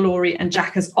of Glory and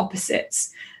Jack as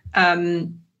opposites, a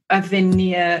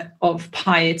veneer of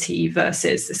piety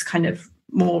versus this kind of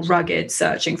more rugged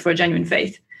searching for a genuine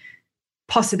faith.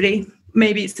 Possibly,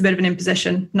 maybe it's a bit of an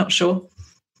imposition, not sure.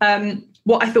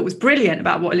 What I thought was brilliant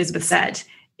about what Elizabeth said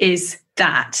is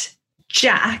that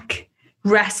Jack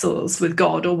wrestles with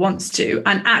God or wants to.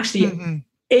 And actually,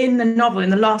 in the novel,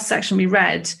 in the last section we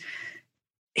read,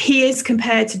 he is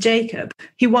compared to Jacob.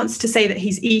 He wants to say that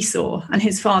he's Esau, and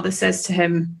his father says to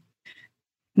him,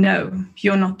 no,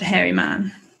 you're not the hairy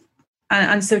man.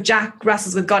 And so Jack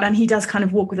wrestles with God, and he does kind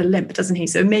of walk with a limp, doesn't he?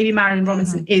 So maybe Marilynne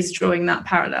Robinson is drawing that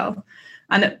parallel.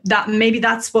 And that maybe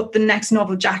that's what the next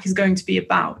novel, Jack, is going to be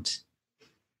about.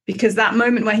 Because that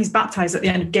moment where he's baptized at the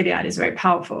end of Gilead is very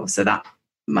powerful. So that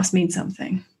must mean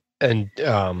something. And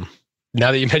now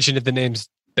that you mentioned it, the names,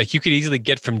 like you could easily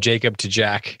get from Jacob to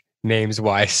Jack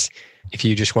names-wise if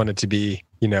you just wanted to be,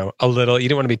 a little, you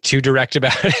don't want to be too direct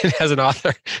about it as an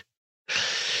author.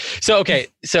 So, okay.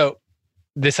 So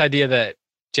this idea that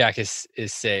Jack is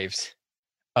saved.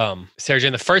 Sarah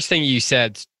Jane, the first thing you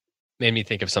said made me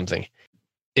think of something.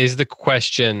 Is the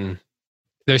question,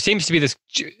 there seems to be this,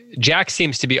 Jack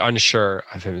seems to be unsure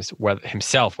of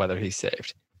himself, whether he's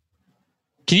saved.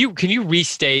 Can you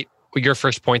restate your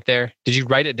first point there? Did you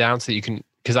write it down so you can,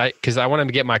 because I wanted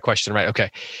to get my question right. Okay.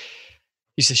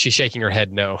 You said she's shaking her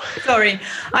head no. Sorry.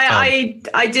 I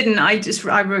didn't.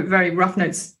 I wrote very rough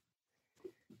notes.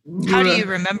 How do you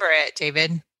remember it,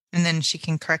 David? And then she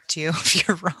can correct you if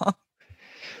you're wrong.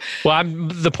 Well,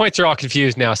 the points are all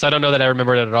confused now, so I don't know that I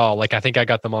remember it at all. Like, I think I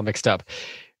got them all mixed up.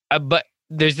 But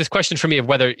there's this question for me of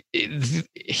whether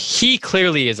he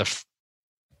clearly is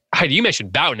Heidi, you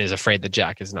mentioned Boughton is afraid that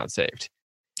Jack is not saved.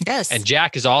 Yes. And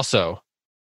Jack is also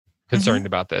concerned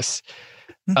about this.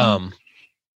 Mm-hmm.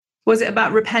 Was it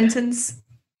about repentance?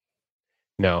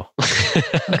 No.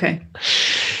 Okay.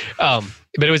 But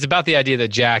it was about the idea that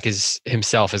Jack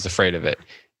himself is afraid of it,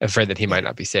 afraid that he might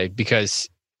not be saved because,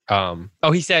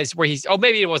 he says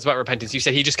maybe it was about repentance. You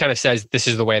said he just kind of says, this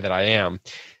is the way that I am.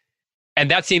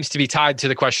 And that seems to be tied to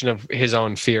the question of his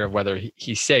own fear of whether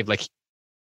he's saved. Like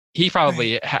he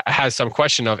probably has some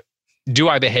question of, do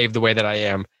I behave the way that I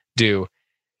am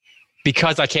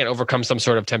because I can't overcome some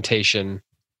sort of temptation,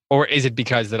 or is it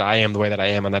because that I am the way that I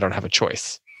am and I don't have a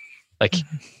choice? Like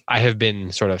I have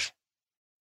been sort of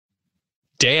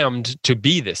damned to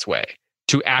be this way,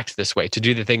 to act this way, to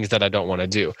do the things that I don't want to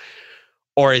do.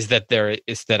 Or is that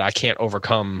that I can't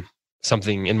overcome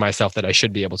something in myself that I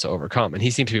should be able to overcome? And he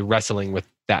seemed to be wrestling with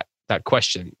that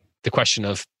question, the question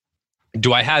of,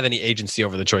 do I have any agency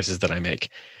over the choices that I make?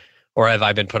 Or have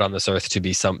I been put on this earth to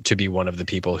be one of the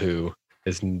people who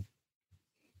is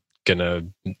gonna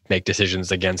make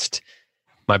decisions against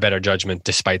my better judgment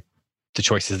despite the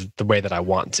choices the way that I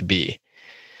want to be?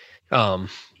 And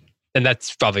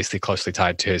that's obviously closely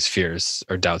tied to his fears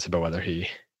or doubts about whether he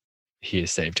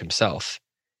is saved himself.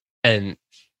 And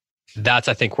that's,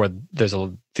 I think, where there's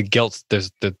the guilt,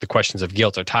 there's the questions of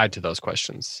guilt are tied to those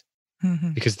questions.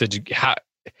 Mm-hmm. Because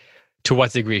to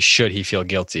what degree should he feel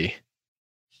guilty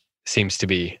seems to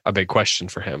be a big question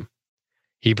for him.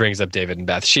 He brings up David and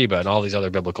Bathsheba and all these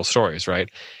other biblical stories, right?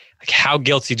 Like, how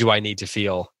guilty do I need to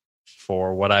feel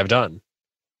for what I've done?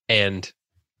 And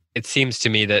it seems to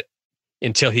me that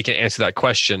until he can answer that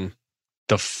question,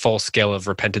 the full scale of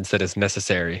repentance that is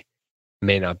necessary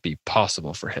may not be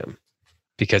possible for him.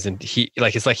 Because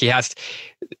it's like he has,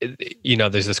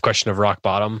 there's this question of rock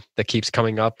bottom that keeps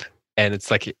coming up. And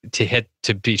it's like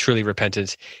to be truly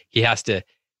repentant, he has to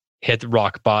hit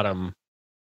rock bottom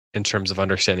in terms of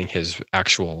understanding his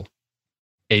actual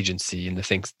agency and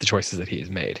the choices that he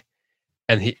has made.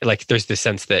 And there's this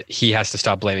sense that he has to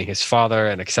stop blaming his father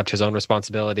and accept his own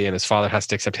responsibility, and his father has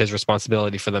to accept his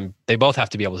responsibility for them. They both have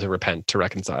to be able to repent, to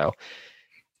reconcile.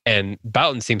 And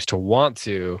Boughton seems to want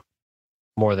to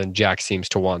more than Jack seems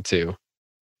to want to.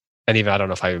 And even, I don't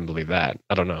know if I even believe that.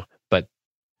 I don't know. But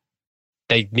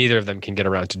neither of them can get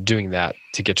around to doing that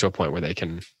to get to a point where they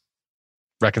can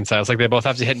reconcile. It's like they both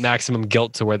have to hit maximum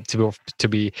guilt to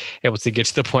be able to get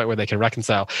to the point where they can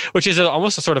reconcile, which is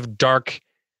almost a sort of dark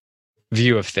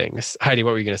view of things. Heidi,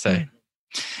 what were you going to say?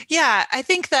 Yeah, I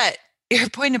think that your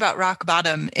point about rock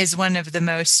bottom is one of the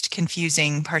most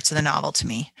confusing parts of the novel to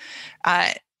me.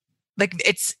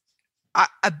 It's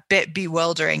a bit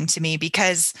bewildering to me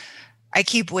because I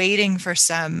keep waiting for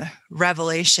some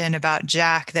revelation about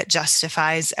Jack that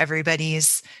justifies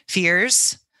everybody's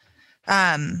fears.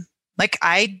 I'm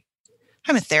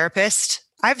a therapist.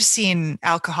 I've seen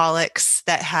alcoholics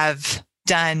that have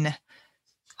done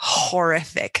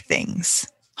horrific things.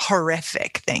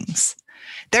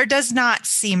 There does not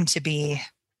seem to be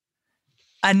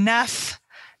enough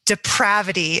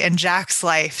depravity in Jack's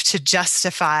life to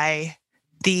justify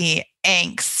the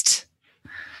angst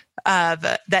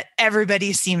that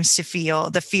everybody seems to feel,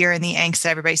 the fear and the angst that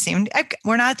everybody seems.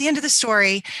 We're not at the end of the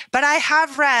story, but I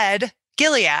have read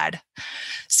Gilead.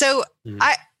 So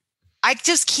I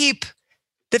just keep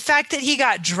the fact that he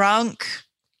got drunk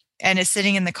and is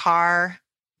sitting in the car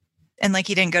and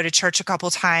he didn't go to church a couple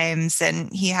times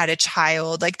and he had a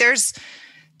child. There's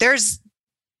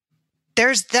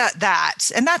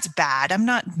that, and that's bad. I'm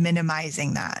not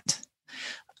minimizing that.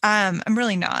 I'm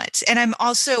really not. And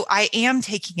I am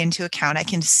taking into account, I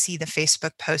can see the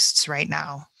Facebook posts right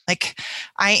now.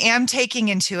 I am taking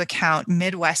into account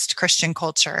Midwest Christian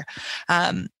culture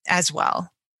as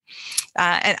well.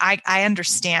 And I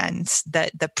understand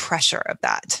the pressure of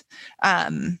that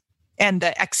and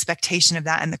the expectation of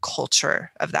that and the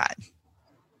culture of that.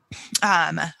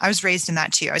 I was raised in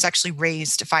that too. I was actually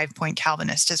raised a 5-point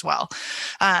Calvinist as well.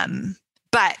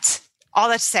 But all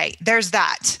that to say, there's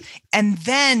that. And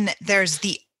then there's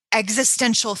the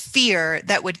existential fear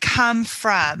that would come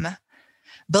from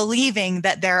believing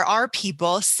that there are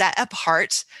people set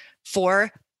apart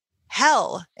for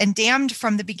hell and damned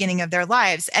from the beginning of their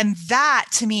lives. And that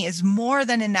to me is more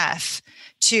than enough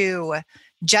to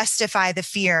justify the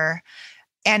fear.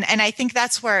 And I think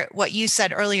that's where what you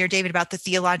said earlier, David, about the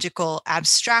theological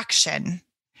abstraction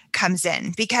comes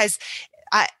in, because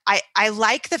I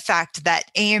like the fact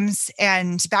that Ames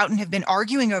and Boughton have been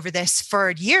arguing over this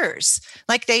for years.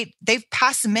 Like they've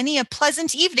passed many a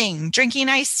pleasant evening drinking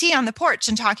iced tea on the porch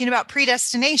and talking about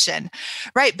predestination,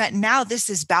 right? But now this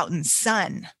is Boughton's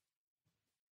son.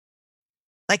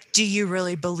 Like, do you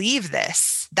really believe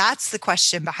this? That's the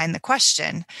question behind the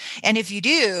question. And if you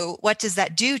do, what does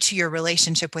that do to your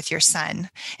relationship with your son?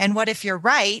 And what if you're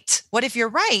right? What if you're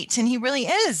right and he really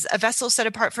is a vessel set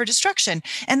apart for destruction?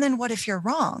 And then what if you're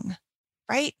wrong,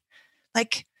 right?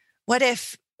 Like, what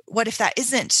if that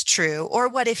isn't true? Or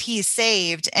what if he's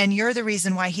saved and you're the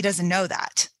reason why he doesn't know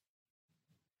that?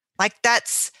 Like,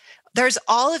 there's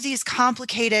all of these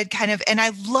complicated kind of, and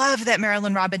I love that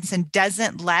Marilynne Robinson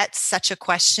doesn't let such a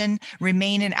question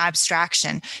remain in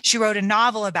abstraction. She wrote a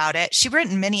novel about it. She's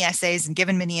written many essays and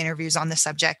given many interviews on the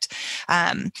subject.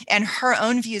 And her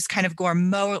own views kind of go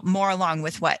more along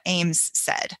with what Ames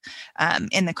said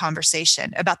in the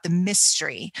conversation about the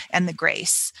mystery and the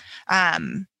grace.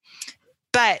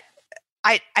 But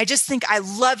I just think I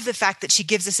love the fact that she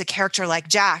gives us a character like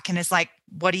Jack and is like,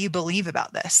 what do you believe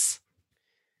about this?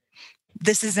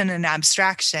 This isn't an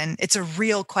abstraction. It's a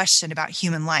real question about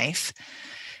human life.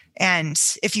 And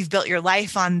if you've built your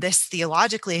life on this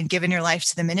theologically and given your life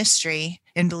to the ministry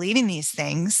in believing these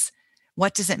things,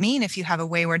 what does it mean if you have a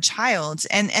wayward child?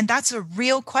 And that's a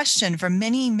real question for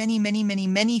many, many, many, many,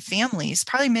 many families,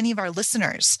 probably many of our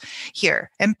listeners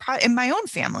here and in my own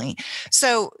family.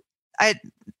 So I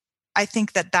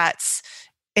think that that's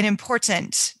an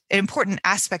important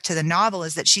aspect to the novel,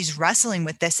 is that she's wrestling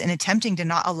with this and attempting to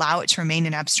not allow it to remain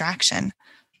an abstraction.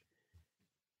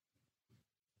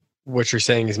 What you're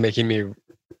saying is making me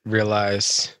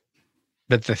realize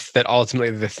that that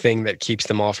ultimately the thing that keeps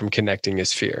them all from connecting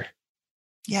is fear.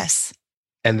 Yes.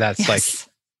 And that's like,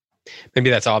 maybe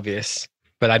that's obvious,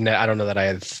 but I don't know that I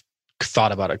had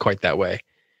thought about it quite that way.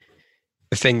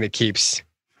 The thing that keeps,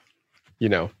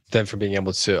 them from being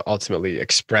able to ultimately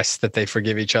express that they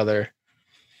forgive each other,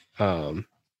 to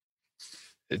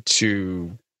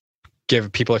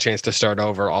give people a chance to start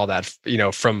over, all that,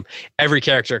 from every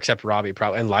character except Robbie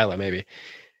probably, and Lila maybe,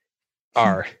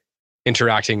 are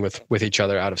interacting with each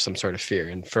other out of some sort of fear.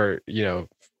 And for,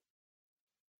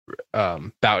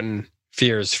 Boughton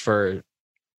fears for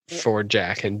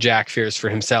Jack, and Jack fears for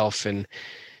himself, and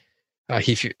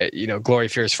Glory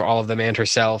fears for all of them and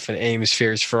herself, and Ames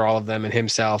fears for all of them and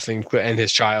himself and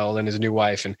his child and his new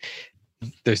wife. And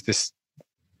there's this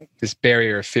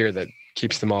barrier of fear that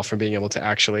keeps them all from being able to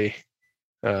actually,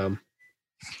 I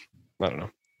don't know,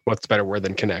 what's a better word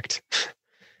than connect?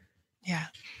 Yeah.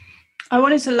 I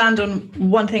wanted to land on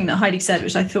one thing that Heidi said,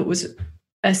 which I thought was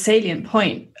a salient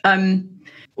point.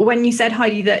 When you said,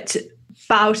 Heidi, that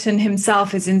Boughton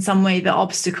himself is in some way the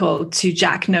obstacle to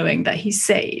Jack knowing that he's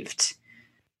saved.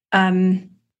 I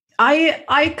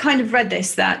kind of read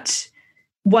this, that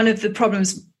one of the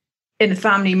problems in the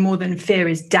family more than fear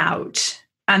is doubt,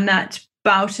 and that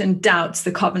Boughton doubts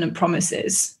the covenant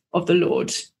promises of the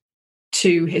Lord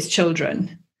to his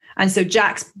children. And so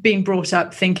Jack's being brought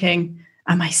up thinking,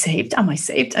 am I saved? Am I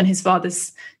saved? And his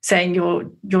father's saying,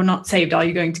 you're not saved. Are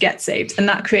you going to get saved? And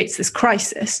that creates this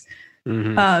crisis.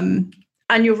 Mm-hmm.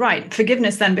 And you're right,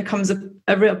 forgiveness then becomes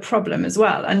a real problem as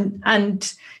well.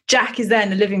 And Jack is there in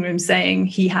the living room saying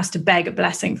he has to beg a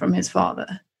blessing from his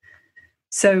father.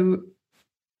 So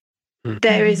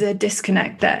there is a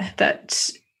disconnect there, that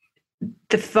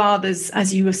the father's,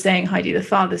 as you were saying, Heidi, the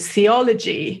father's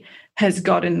theology has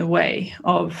got in the way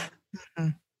of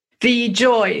the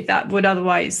joy that would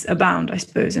otherwise abound, I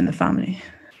suppose, in the family.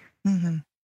 Mm-hmm.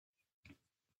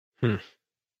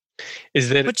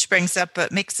 Which brings up,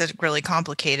 but makes it really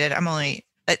complicated. I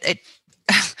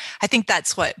think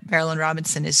that's what Marilynne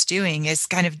Robinson is doing, is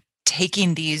kind of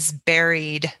taking these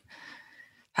buried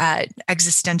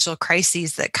existential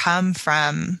crises that come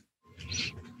from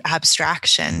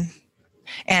abstraction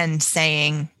and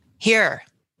saying, here,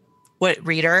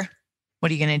 reader,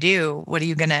 what are you going to do?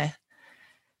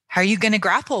 How are you going to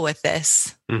grapple with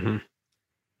this? Mm-hmm.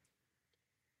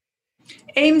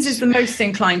 Ames is the most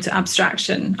inclined to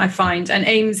abstraction, I find. And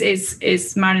Ames is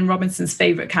Marilynne Robinson's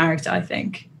favorite character, I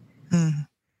think. Mm.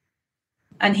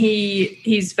 And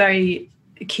he's very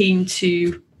keen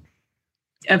to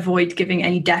avoid giving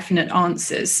any definite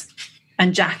answers.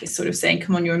 And Jack is sort of saying,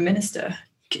 come on, you're a minister.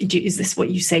 Is this what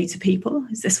you say to people?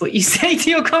 Is this what you say to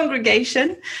your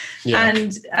congregation? Yeah.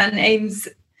 And Ames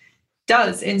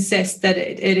does insist that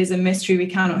it is a mystery we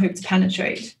cannot hope to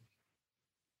penetrate,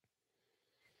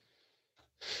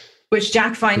 which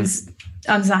Jack finds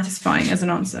unsatisfying as an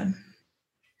answer.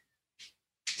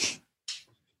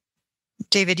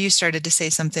 David, you started to say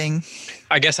something.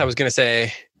 I guess I was going to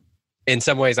say, in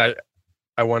some ways, I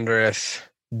wonder if,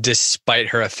 despite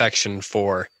her affection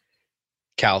for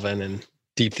Calvin and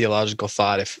deep theological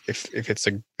thought, if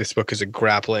this book is a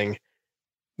grappling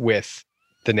with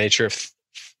the nature of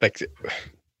like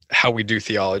how we do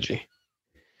theology.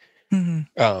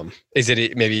 Mm-hmm. Is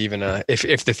it maybe even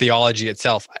if the theology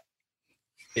itself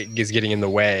is getting in the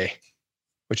way,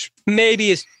 which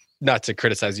maybe is not to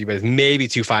criticize you, but it's maybe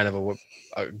too fine of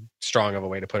a strong of a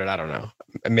way to put it. I don't know.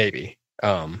 Maybe.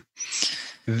 I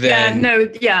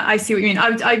see what you mean.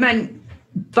 I meant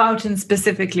Boughton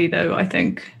specifically, though. I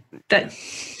think that.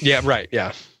 Yeah. Right.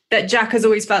 Yeah. That Jack has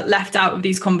always felt left out of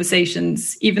these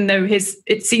conversations, even though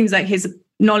it seems like his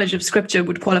knowledge of scripture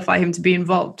would qualify him to be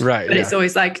involved. Right. But it's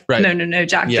always like, no,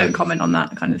 Jack, don't comment on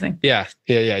that kind of thing. Yeah.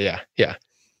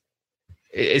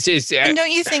 It's and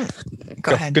don't you think?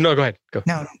 Go ahead. No, go ahead. Go.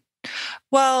 No.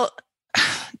 Well,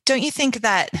 don't you think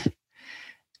that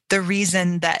the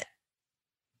reason that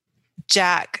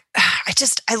Jack,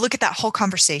 I look at that whole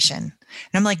conversation and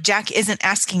I'm like, Jack isn't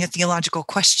asking a theological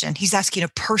question. He's asking a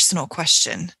personal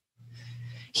question.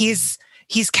 He's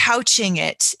couching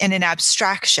it in an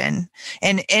abstraction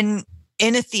and in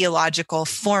a theological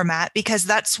format, because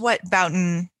that's what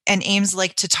Boughton and Ames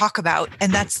like to talk about.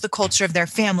 And that's the culture of their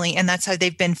family. And that's how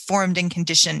they've been formed and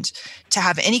conditioned to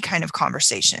have any kind of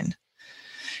conversation.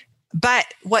 But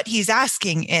what he's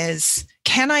asking is,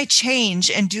 can I change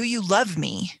and do you love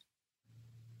me?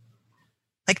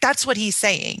 Like, that's what he's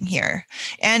saying here.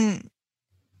 And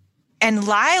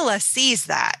Lila sees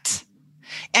that.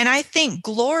 And I think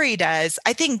Glory does.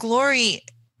 I think Glory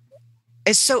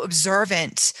is so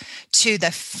observant to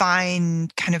the fine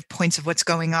kind of points of what's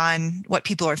going on, what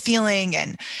people are feeling.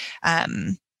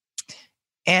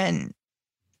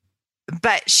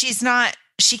 But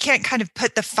she can't kind of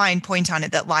put the fine point on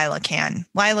it that Lila can.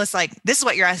 Lila's like, this is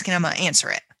what you're asking, I'm going to answer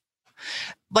it.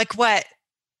 Like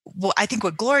I think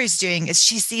what Glory's doing is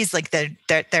she sees like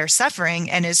their suffering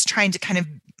and is trying to kind of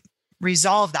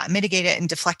resolve that, mitigate it and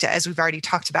deflect it, as we've already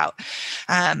talked about.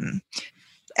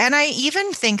 And I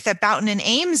even think that Boughton and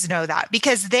Ames know that,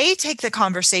 because they take the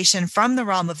conversation from the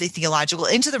realm of the theological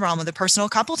into the realm of the personal a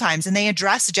couple times, and they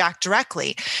address Jack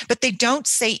directly, but they don't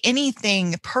say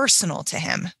anything personal to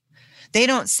him. They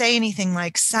don't say anything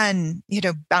like, son,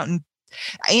 Boughton,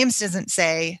 Ames doesn't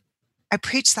say, I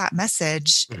preached that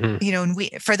message, and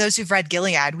for those who've read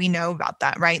Gilead, we know about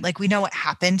that, right? Like, we know what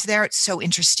happened there. It's so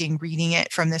interesting reading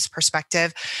it from this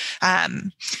perspective. But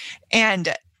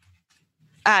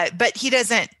he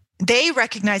doesn't, they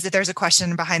recognize that there's a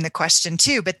question behind the question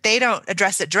too, but they don't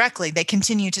address it directly. They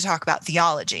continue to talk about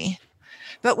theology.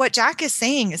 But what Jack is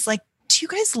saying is like, do you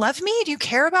guys love me? Do you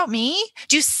care about me?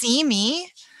 Do you see me?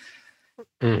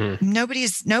 Mm-hmm.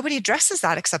 Nobody addresses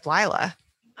that except Lila.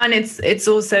 And it's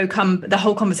also the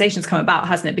whole conversation's come about,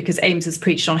 hasn't it? Because Ames has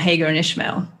preached on Hagar and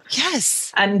Ishmael.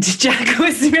 Yes. And Jack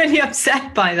was really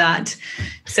upset by that.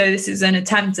 So this is an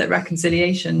attempt at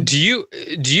reconciliation. Do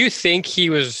you think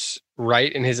he was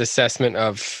right in his assessment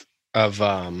of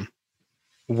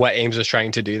what Ames was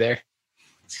trying to do there?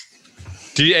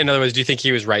 In other words, do you think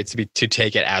he was right to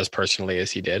take it as personally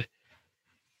as he did?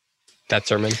 That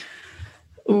sermon?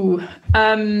 Ooh.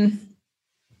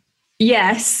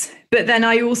 Yes. But then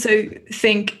I also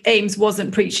think Ames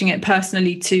wasn't preaching it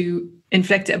personally to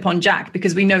inflict it upon Jack,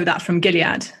 because we know that from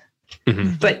Gilead.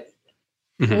 Mm-hmm. But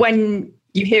when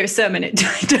you hear a sermon, it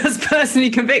does personally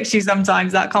convict you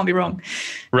sometimes. That can't be wrong.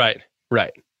 Right.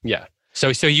 Yeah. So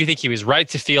you think he was right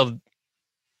to feel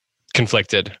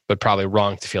conflicted, but probably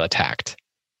wrong to feel attacked.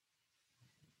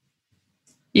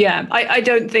 Yeah. I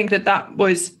don't think that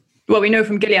was... Well, we know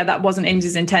from Gilead that wasn't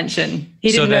Ames's intention.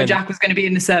 He didn't know Jack was going to be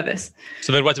in the service.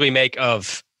 So then what do we make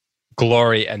of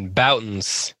Glory and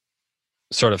Boughton's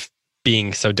sort of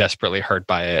being so desperately hurt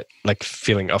by it, like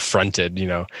feeling affronted,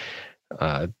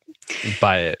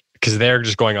 by it? Because they're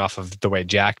just going off of the way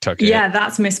Jack took it. Yeah,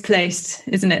 that's misplaced,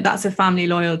 isn't it? That's a family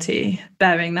loyalty,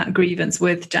 bearing that grievance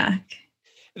with Jack.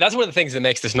 That's one of the things that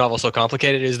makes this novel so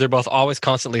complicated, is they're both always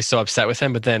constantly so upset with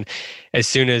him, but then as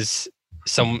soon as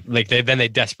they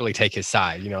desperately take his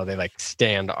side, they like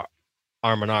stand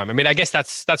arm in arm. I mean, I guess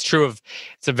that's true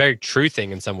it's a very true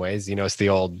thing in some ways. It's the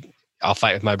old, I'll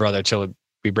fight with my brother till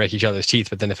we break each other's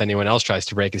teeth, but then if anyone else tries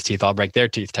to break his teeth, I'll break their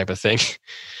teeth type of thing.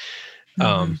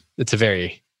 It's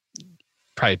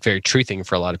probably very true thing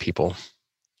for a lot of people.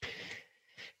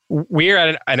 We're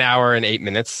at an hour and 8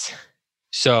 minutes.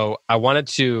 So I wanted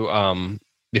to,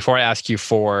 before I ask you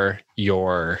for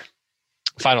your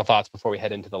final thoughts before we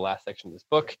head into the last section of this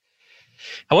book,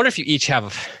 I wonder if you each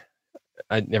have,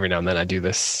 every now and then I do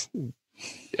this,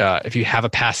 if you have a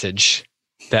passage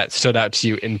that stood out to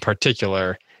you in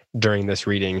particular during this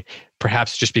reading,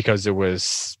 perhaps just because it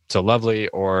was so lovely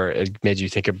or it made you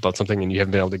think about something and you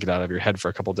haven't been able to get out of your head for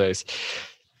a couple of days.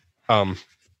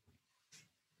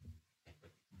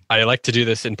 I like to do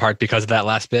this in part because of that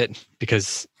last bit,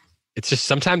 because it's just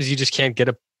sometimes you just can't get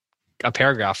a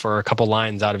paragraph or a couple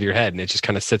lines out of your head and it just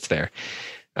kind of sits there.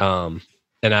 And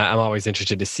I'm always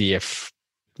interested to see if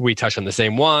we touch on the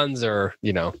same ones or,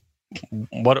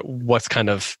 what's kind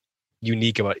of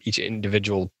unique about each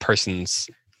individual person's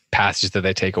passages that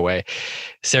they take away.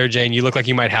 Sarah Jane, you look like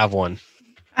you might have one.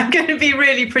 I'm going to be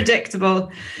really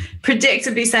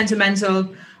predictably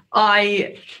sentimental.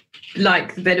 I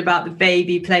like the bit about the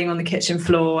baby playing on the kitchen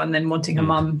floor and then wanting her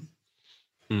mum.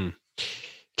 Can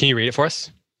you read it for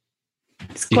us?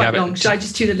 It's quite long. Should I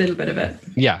just do a little bit of it?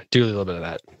 Yeah, do a little bit of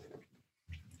that.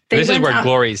 This is where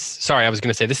Glory's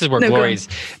Glory's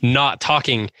not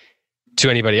talking to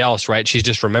anybody else, right? She's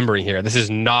just remembering here. That's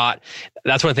one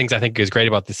of the things I think is great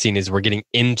about this scene is we're getting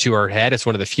into her head. It's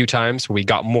one of the few times where we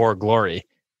got more Glory,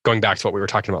 going back to what we were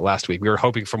talking about last week. We were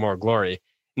hoping for more Glory.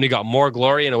 And we got more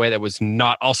Glory in a way that was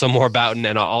not also more Boughton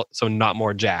and also not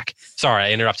more Jack. Sorry,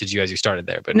 I interrupted you as you started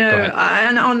there. But no,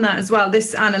 and on that as well,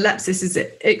 this analepsis is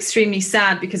extremely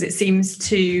sad because it seems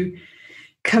to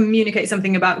communicate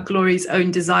something about Glory's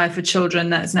own desire for children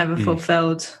that's never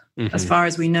fulfilled, as far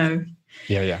as we know.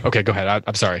 Yeah. Okay, go ahead.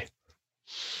 I'm sorry.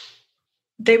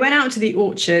 They went out to the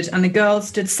orchard and the girl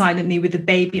stood silently with the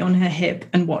baby on her hip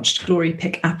and watched Glory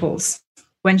pick apples.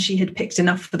 When she had picked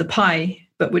enough for the pie,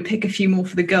 but would pick a few more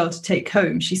for the girl to take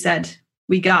home, she said,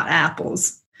 "We got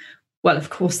apples." Well, of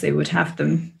course they would have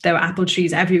them. There were apple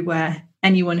trees everywhere.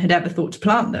 Anyone had ever thought to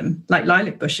plant them, like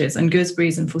lilac bushes and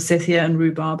gooseberries and forsythia and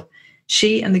rhubarb.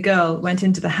 She and the girl went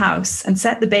into the house and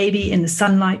set the baby in the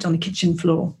sunlight on the kitchen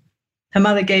floor. Her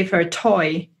mother gave her a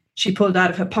toy she pulled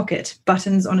out of her pocket,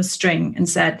 buttons on a string, and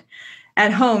said,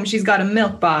 "At home, she's got a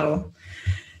milk bottle."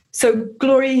 So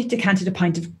Glory decanted a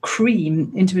pint of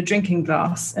cream into a drinking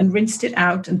glass and rinsed it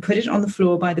out and put it on the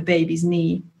floor by the baby's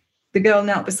knee. The girl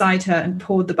knelt beside her and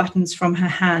poured the buttons from her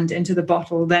hand into the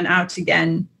bottle, then out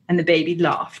again, and the baby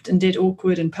laughed and did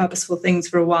awkward and purposeful things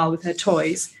for a while with her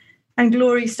toys. And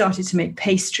Glory started to make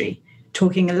pastry,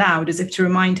 talking aloud as if to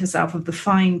remind herself of the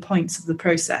fine points of the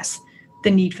process,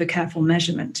 the need for careful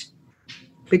measurement.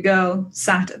 The girl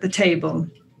sat at the table,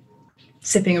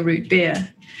 sipping a root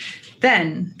beer.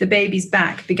 Then the baby's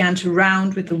back began to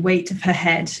round with the weight of her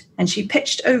head, and she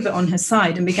pitched over on her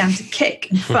side and began to kick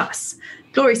and fuss.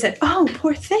 Glory said, "Oh,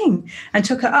 poor thing," and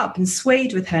took her up and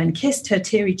swayed with her and kissed her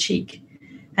teary cheek.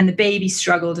 And the baby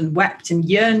struggled and wept and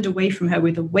yearned away from her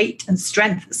with a weight and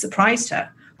strength that surprised her,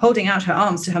 holding out her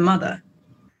arms to her mother.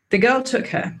 The girl took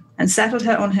her and settled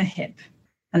her on her hip,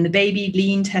 and the baby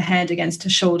leaned her head against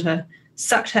her shoulder,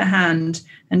 sucked her hand,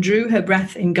 and drew her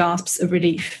breath in gasps of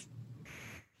relief.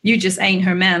 "You just ain't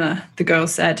her mama," the girl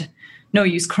said. "No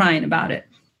use crying about it."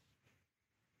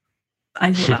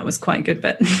 I thought that was quite a good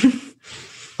bit.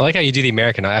 I like how you do the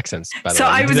American accents, by the way. So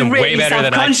I was really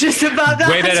self-conscious about that.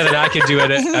 Way better than I could do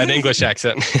an English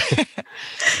accent.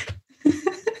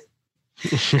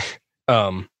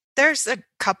 There's a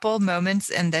couple moments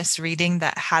in this reading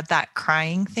that had that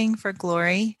crying thing for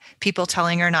Glory. People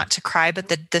telling her not to cry,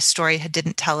 but the story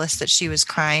didn't tell us that she was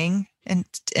crying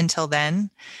until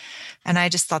then. And I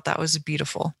just thought that was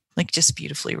beautiful, like just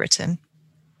beautifully written.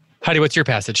 Heidi, what's your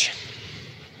passage?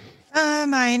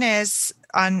 Mine is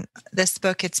on this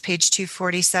book. It's page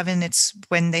 247. It's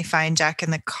when they find Jack in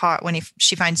the car.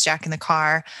 She finds Jack in the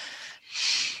car,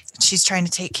 she's trying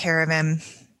to take care of him,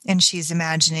 and she's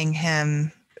imagining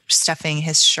him stuffing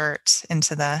his shirt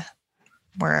into the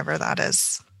wherever that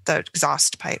is, the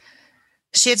exhaust pipe.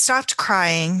 She had stopped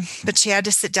crying, but she had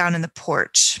to sit down in the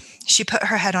porch. She put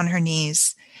her head on her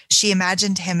knees. She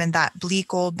imagined him in that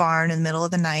bleak old barn in the middle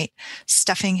of the night,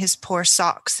 stuffing his poor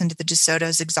socks into the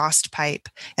DeSoto's exhaust pipe,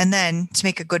 and then, to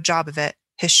make a good job of it,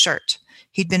 his shirt.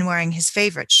 He'd been wearing his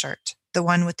favorite shirt, the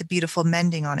one with the beautiful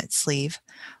mending on its sleeve.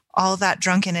 All that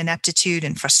drunken ineptitude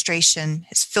and frustration,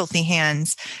 his filthy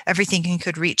hands, everything he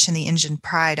could reach in the engine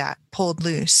pried at, pulled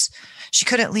loose. She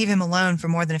couldn't leave him alone for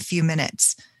more than a few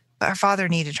minutes, but her father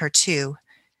needed her too.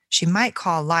 She might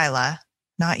call Lila,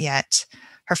 not yet.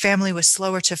 Her family was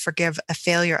slower to forgive a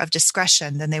failure of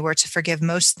discretion than they were to forgive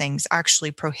most things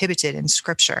actually prohibited in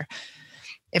Scripture.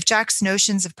 If Jack's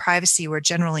notions of privacy were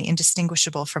generally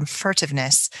indistinguishable from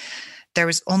furtiveness, there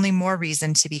was only more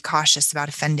reason to be cautious about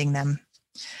offending them.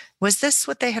 Was this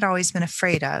what they had always been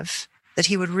afraid of? That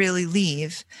he would really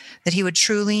leave, that he would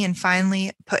truly and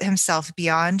finally put himself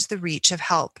beyond the reach of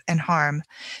help and harm,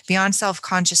 beyond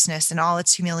self-consciousness and all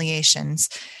its humiliations,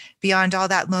 beyond all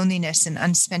that loneliness and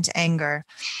unspent anger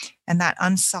and that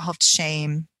unsolved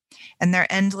shame and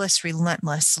their endless,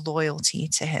 relentless loyalty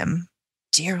to him.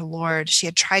 Dear Lord, she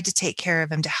had tried to take care of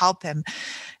him, to help him,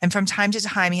 and from time to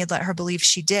time he had let her believe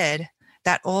she did.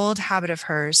 That old habit of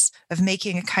hers of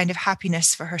making a kind of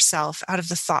happiness for herself out of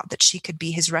the thought that she could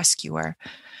be his rescuer,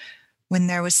 when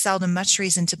there was seldom much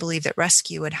reason to believe that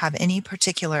rescue would have any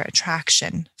particular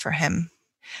attraction for him.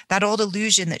 That old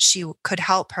illusion that she could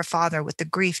help her father with the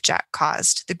grief Jack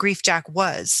caused, the grief Jack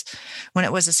was, when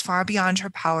it was as far beyond her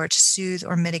power to soothe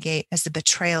or mitigate as the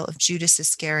betrayal of Judas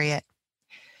Iscariot.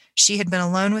 She had been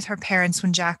alone with her parents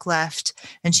when Jack left,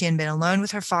 and she had been alone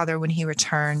with her father when he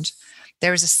returned.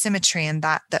 There was a symmetry in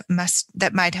that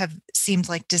might have seemed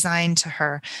like designed to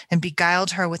her and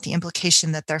beguiled her with the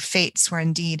implication that their fates were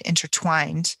indeed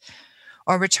intertwined.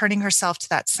 Or returning herself to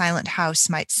that silent house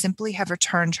might simply have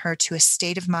returned her to a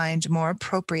state of mind more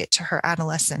appropriate to her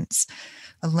adolescence,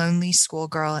 a lonely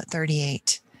schoolgirl at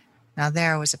 38. Now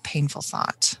there was a painful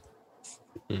thought.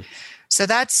 So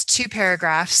that's 2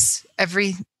 paragraphs.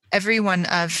 Every one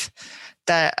of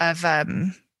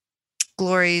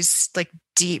Glory's like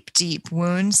deep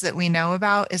wounds that we know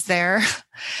about is there.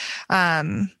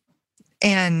 And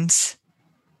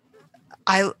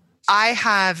I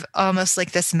have almost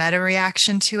like this meta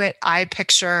reaction to it. I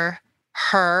picture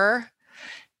her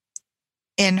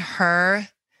in her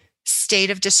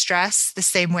state of distress the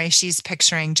same way she's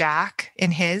picturing Jack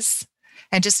in his.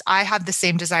 And just, I have the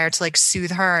same desire to like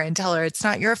soothe her and tell her, it's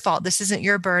not your fault. This isn't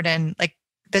your burden. Like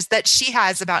this, that she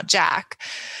has about Jack.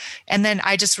 And then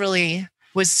I just really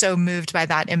was so moved by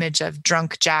that image of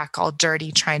drunk Jack, all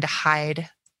dirty, trying to hide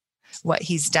what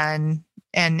he's done.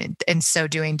 And in so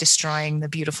doing, destroying the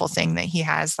beautiful thing that he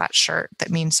has, that shirt that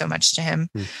means so much to him.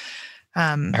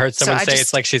 I heard someone say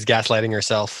it's like she's gaslighting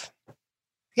herself.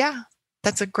 Yeah,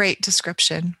 that's a great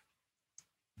description.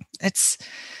 It's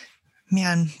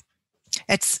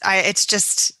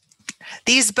just,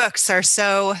 these books are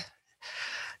so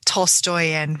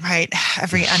Tolstoyan, right?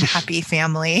 Every unhappy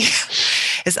family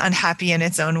is unhappy in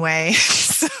its own way.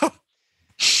 So,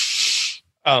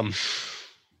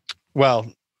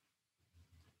 well,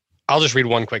 I'll just read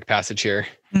one quick passage here.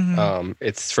 Mm-hmm.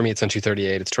 It's for me, it's on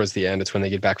 238. It's towards the end. It's when they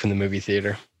get back from the movie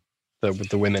theater, with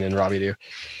the women and Robbie do.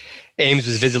 Ames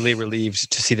was visibly relieved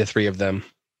to see the 3 of them.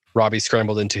 Robbie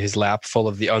scrambled into his lap, full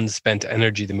of the unspent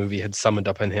energy the movie had summoned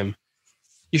up in him.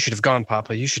 You should have gone,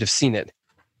 Papa. You should have seen it.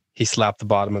 He slapped the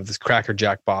bottom of this Cracker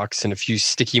Jack box, and a few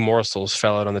sticky morsels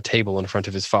fell out on the table in front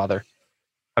of his father.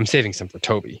 I'm saving some for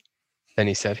Toby. Then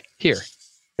he said, Here,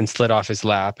 and slid off his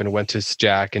lap and went to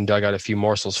Jack and dug out a few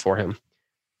morsels for him.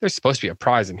 There's supposed to be a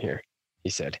prize in here, he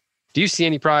said. Do you see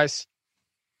any prize?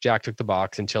 Jack took the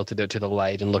box and tilted it to the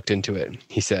light and looked into it.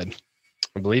 He said,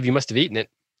 I believe you must have eaten it.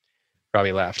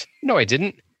 Robbie laughed. No, I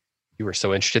didn't. You were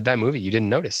so interested in that movie, you didn't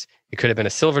notice. It could have been a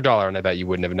silver dollar, and I bet you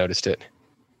wouldn't have noticed it.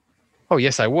 Oh,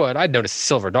 yes, I would. I'd notice a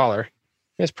silver dollar.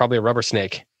 It's probably a rubber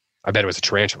snake. I bet it was a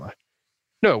tarantula.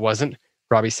 No, it wasn't,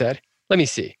 Robbie said. Let me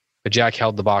see. But Jack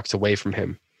held the box away from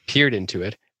him, peered into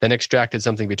it, then extracted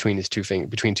something between two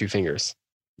fingers.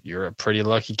 You're a pretty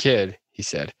lucky kid, he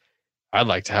said. I'd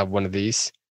like to have one of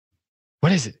these.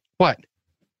 What is it? What?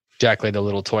 Jack laid the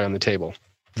little toy on the table.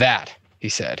 That, he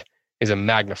said, is a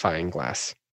magnifying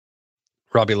glass.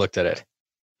 Robbie looked at it.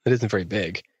 It isn't very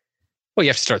big. Well, you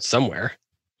have to start somewhere.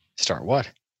 Start what?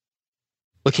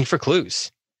 Looking for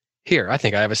clues. Here, I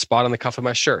think I have a spot on the cuff of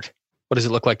my shirt. What does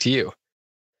it look like to you?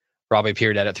 Robbie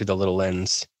peered at it through the little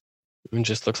lens. It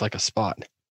just looks like a spot.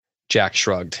 Jack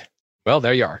shrugged. Well,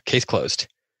 there you are. Case closed.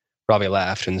 Robbie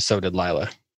laughed, and so did Lila.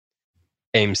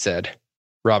 Ames said,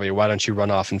 Robbie, why don't you run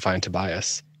off and find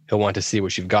Tobias? He'll want to see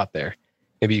what you've got there.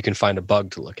 Maybe you can find a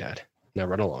bug to look at. Now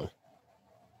run along.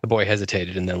 The boy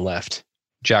hesitated and then left.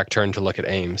 Jack turned to look at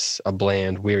Ames, a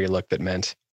bland, weary look that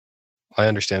meant, I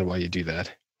understand why you do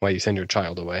that, why you send your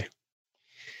child away.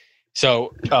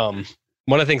 So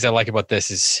one of the things I like about this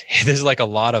is there's like a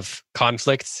lot of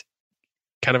conflict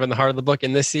kind of in the heart of the book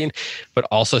in this scene, but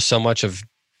also so much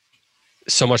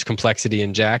complexity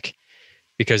in Jack,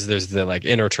 because there's the like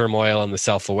inner turmoil and the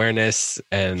self-awareness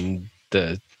and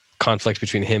the conflict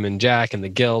between him and Jack and the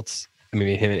guilt, him and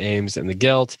Ames and the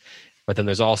guilt. But then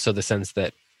there's also the sense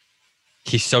that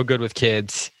he's so good with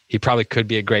kids. He probably could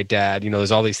be a great dad. You know,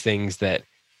 there's all these things that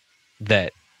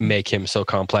make him so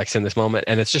complex in this moment.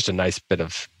 And it's just a nice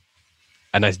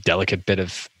delicate bit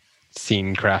of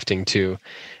scene crafting too.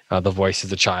 The voice of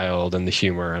the child and the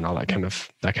humor and all that kind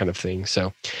of thing.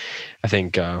 So I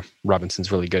think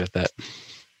Robinson's really good at that.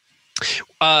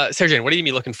 Sarah Jane, what are you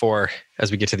be looking for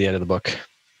as we get to the end of the book?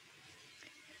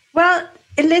 Well,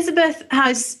 Elizabeth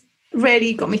has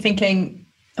really got me thinking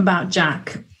about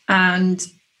Jack. And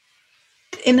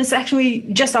in the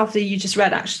section just after you just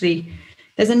read, actually,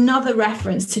 there's another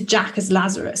reference to Jack as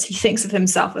Lazarus. He thinks of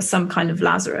himself as some kind of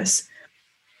Lazarus.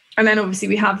 And then obviously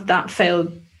we have that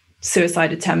failed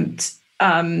suicide attempt.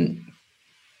 So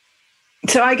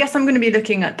I guess I'm going to be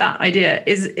looking at that idea.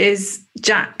 Is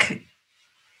Jack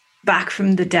back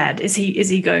from the dead? Is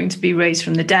he going to be raised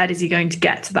from the dead? Is he going to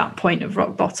get to that point of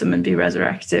rock bottom and be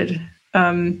resurrected?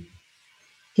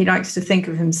 He likes to think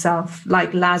of himself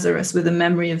like Lazarus, with a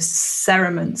memory of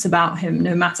cerements about him,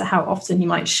 no matter how often he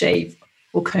might shave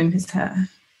or comb his hair.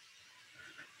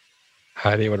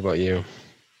 Heidi, what about you?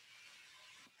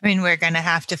 I mean, we're going to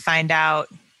have to find out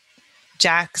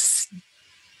Jack's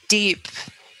deep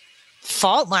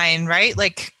fault line, right?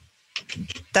 Like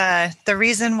the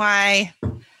reason why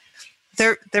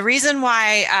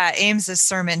Ames's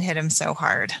sermon hit him so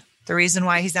hard, the reason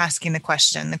why he's asking the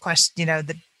question,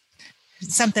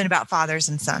 something about fathers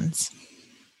and sons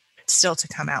still to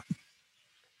come out.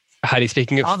 Heidi,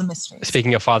 speaking all the mysteries.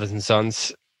 Speaking of fathers and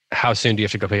sons, how soon do you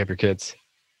have to go pick up your kids?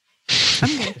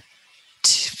 I'm good.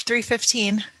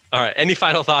 3:15. All right. Any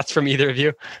final thoughts from either of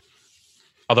you?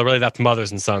 Although really that's mothers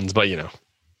and sons, but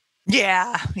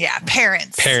Yeah.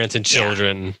 Parents and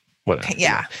children. Whatever.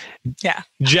 Yeah.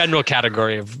 General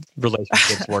category of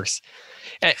relationships works.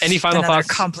 Any final Another thoughts?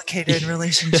 Complicated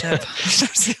relationship.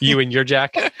 You and your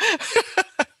Jack?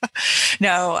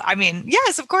 No, I mean,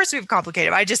 yes, of course we've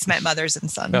complicated. I just meant mothers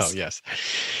and sons. Oh, yes.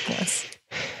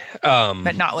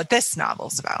 But not what this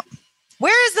novel's about.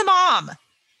 Where is the mom?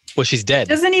 Well, she's dead.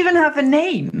 Doesn't even have a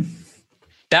name.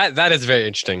 That is very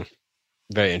interesting.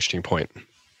 Very interesting point.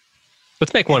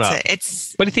 Let's make one up. What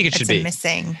do you think it should be?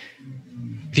 Missing.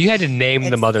 If you had to name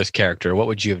the mother's character, what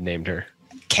would you have named her?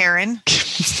 Karen.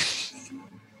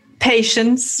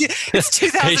 Patience. It's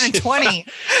 2020.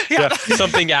 Yeah,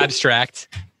 something abstract.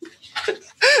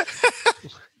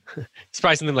 It's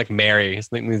probably something like Mary.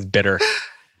 Something that's bitter.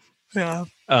 Yeah.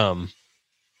 Sarah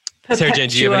Jane,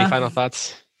 do you have any final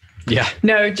thoughts? Yeah.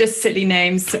 No, just silly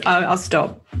names. I'll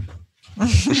stop.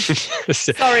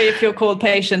 Sorry if you're called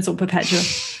Patience or Perpetua.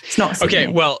 It's not silly. Okay,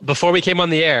 well, before we came on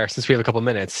the air, since we have a couple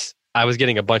minutes, I was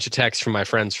getting a bunch of texts from my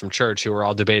friends from church who were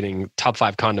all debating top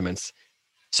 5 condiments.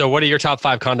 So what are your top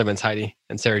 5 condiments, Heidi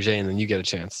and Sarah Jane? And then you get a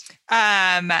chance.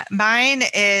 Mine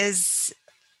is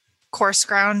coarse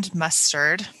ground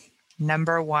mustard,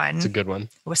 number 1. It's a good one.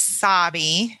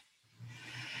 Wasabi,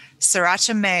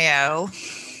 sriracha mayo,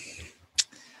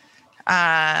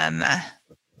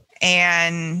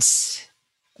 and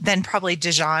then probably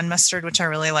Dijon mustard, which I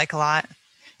really like a lot.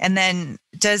 And then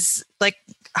does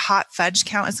hot fudge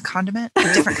count as a condiment? A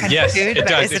different kind of food? It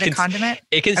does. Is it a condiment?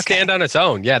 It can stand on its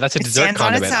own. Yeah, that's a dessert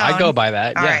condiment. I go by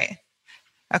that. All yeah. right.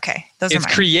 Okay. It's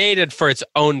created for its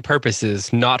own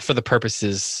purposes, not for the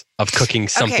purposes of cooking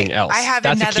something else. I have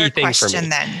that's another a key thing question for me.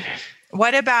 then.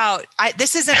 What about,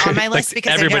 this isn't on my list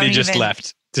because everybody just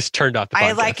left, just turned off the podcast.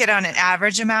 I like it on an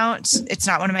average amount. It's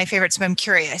not one of my favorites, but I'm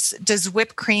curious. Does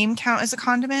whipped cream count as a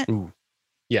condiment? Ooh.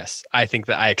 Yes. I think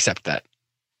that I accept that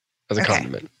as a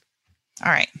condiment.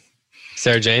 All right.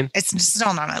 Sarah Jane? It's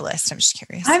still not on my list. I'm just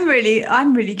curious. I'm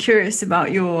really curious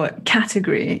about your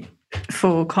category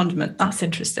for condiment. That's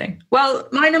interesting. Well,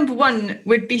 my number 1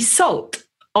 would be salt,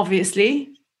 obviously.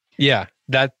 Yeah.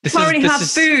 This already have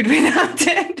food without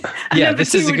it. And yeah,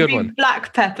 this is a good one.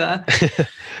 Black pepper.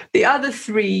 The other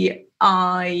 3,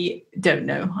 I don't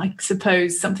know. I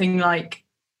suppose something like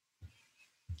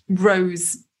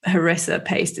rose harissa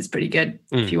paste is pretty good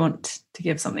if you want to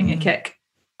give something a kick.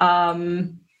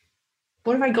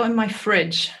 What have I got in my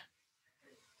fridge?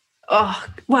 Oh,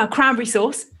 well, cranberry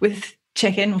sauce with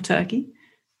chicken or turkey.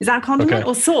 Is that a condiment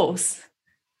or sauce?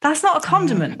 That's not a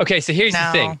condiment. Okay, so here's the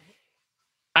thing.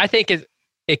 I think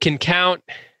it can count.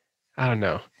 I don't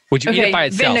know. Would you eat it by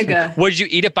itself? Vinegar. Would you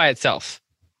eat it by itself?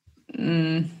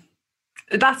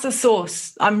 That's a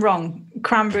sauce. I'm wrong.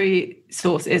 Cranberry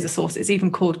sauce is a sauce. It's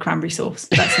even called cranberry sauce.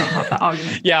 Let's not have that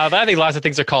argument. Yeah, but I think lots of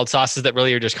things are called sauces that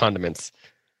really are just condiments.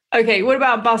 Okay, what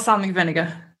about balsamic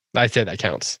vinegar? I say that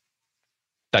counts.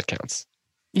 That counts.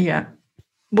 Yeah.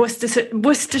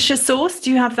 Worcestershire sauce,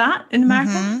 do you have that in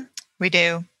America? Mm-hmm. We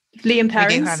do. Liam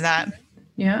Perrins? We do have that.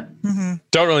 Yeah. Mm-hmm.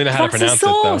 Don't really know how to pronounce it,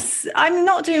 though. I'm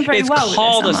not doing very well with this, It's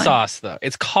called a sauce, though.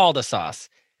 It's called a sauce.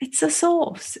 It's a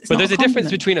sauce. It's but not there's a difference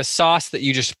condiment. between a sauce that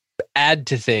you just add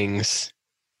to things.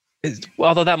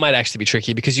 Although that might actually be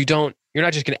tricky because you're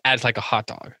not just going to add it like a hot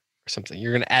dog or something.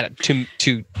 You're going to add it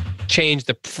to change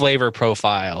the flavor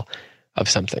profile of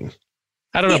something.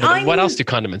 I don't know, but what else do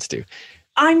condiments do?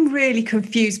 I'm really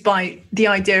confused by the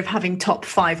idea of having top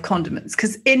 5 condiments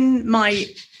because in my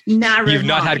narrow You've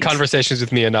not had mind, conversations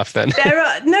with me enough then. there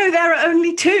are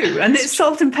only 2, and it's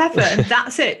salt and pepper, and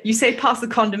that's it. You say pass the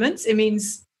condiments, it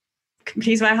means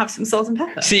please may I have some salt and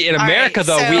pepper. See, in America,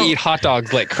 though, we eat hot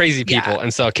dogs like crazy people. Yeah.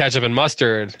 And so ketchup and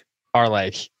mustard are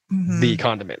like the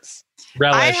condiments.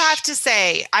 Relish. I have to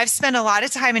say, I've spent a lot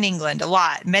of time in England,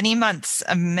 many months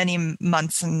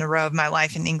in a row of my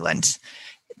life in England.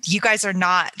 You guys are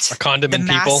not a condiment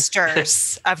the people.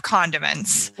 Masters of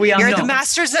condiments. We are You're not. the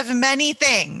masters of many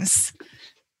things.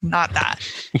 Not that.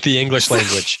 The English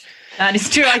language. And it's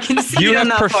true, I can see You it on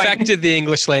have that perfected point. the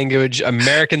English language.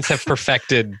 Americans have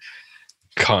perfected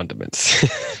condiments,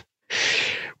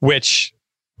 which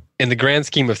in the grand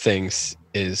scheme of things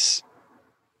is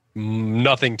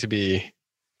nothing to be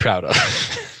proud of.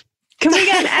 Can we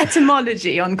get an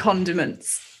etymology on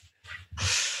condiments?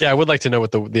 Yeah, I would like to know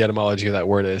what the etymology of that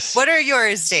word is. What are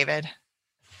yours, David?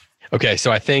 Okay,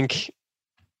 so I think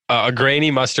a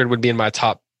grainy mustard would be in my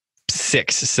top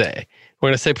 6, say. We're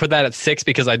going to say put that at 6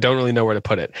 because I don't really know where to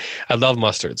put it. I love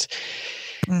mustards.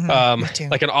 Me too.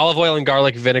 Like an olive oil and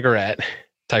garlic vinaigrette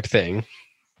type thing.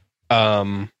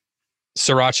 Sriracha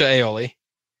aioli.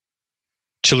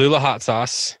 Cholula hot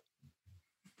sauce.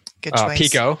 Good choice.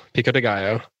 Pico de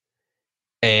gallo.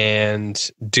 And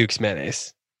Duke's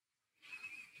mayonnaise.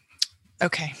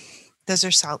 Okay. Those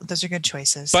are good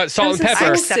choices. But salt Those and are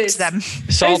pepper. I sauces. accept them.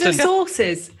 Salt Those are and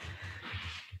sauces.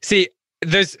 see,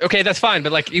 that's fine,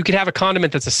 but like you could have a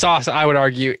condiment that's a sauce. I would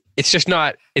argue it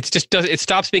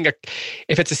stops being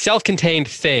if it's a self-contained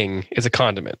thing, is a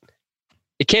condiment.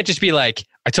 It can't just be like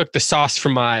I took the sauce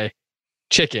from my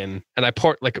chicken and I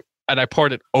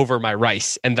poured it over my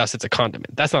rice and thus it's a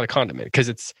condiment. That's not a condiment because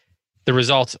it's the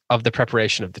result of the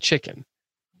preparation of the chicken.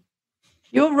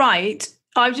 You're right.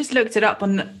 I've just looked it up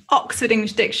on the Oxford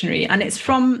English Dictionary, and it's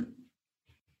from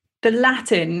the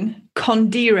Latin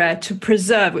condire, to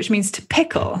preserve, which means to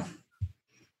pickle.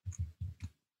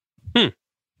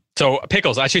 So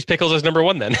pickles. I choose pickles as number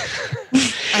 1 then.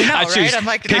 I know, I choose right? I'm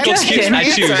like, pickles. I I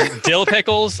choose choose dill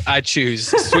pickles. I choose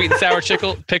sweet and sour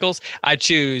pickles. I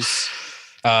choose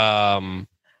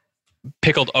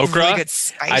pickled okra. Really good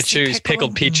spicy I choose pickle.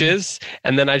 pickled peaches,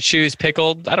 and then I choose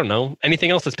pickled, I don't know, anything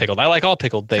else that's pickled. I like all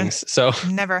pickled things. So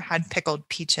Never had pickled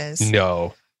peaches.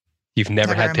 no, you've never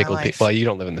Never had in my pickled. life. Well, you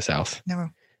don't live in the South.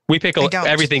 Never. We pickle I don't.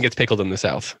 everything gets pickled in the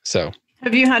South. So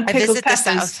Have you had I pickled visit peppers?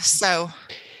 the South, so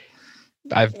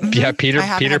Peter I have Peter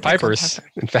had pickled Piper's, pepper.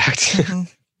 in fact.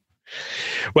 Mhm.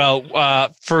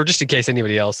 Well, for just in case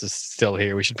anybody else is still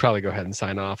here, we should probably go ahead and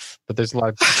sign off. But there's a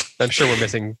lot. I'm sure we're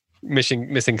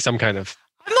missing some kind of.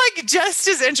 I'm like just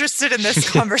as interested in this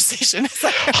conversation as I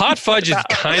am Hot fudge is about-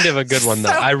 kind of a good one though.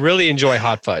 So- I really enjoy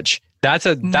hot fudge.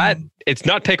 It's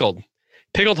not pickled.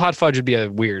 Pickled hot fudge would be a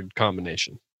weird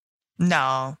combination.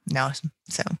 No.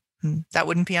 So that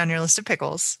wouldn't be on your list of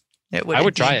pickles. It would. I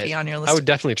would try be it. on your list. I would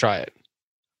definitely try it.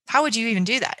 How would you even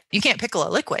do that? You can't pickle a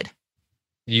liquid.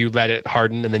 You let it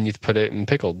harden and then you put it in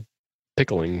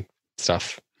pickling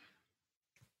stuff.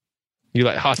 You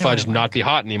let hot It fudge wouldn't not work. be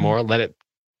hot anymore. Let it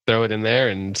throw it in there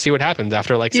and see what happens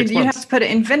after like You 6 have months. to put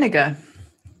it in vinegar.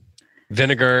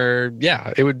 Vinegar,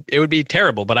 yeah, it would be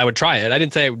terrible, but I would try it. I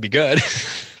didn't say it would be good.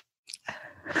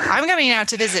 I'm coming out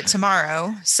to visit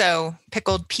tomorrow, so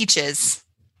pickled peaches.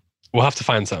 We'll have to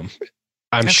find some.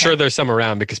 I'm Okay. sure there's some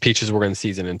around because peaches were in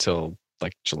season until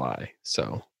like July.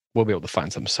 So we'll be able to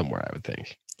find some somewhere, I would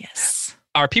think. Yes.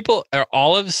 Are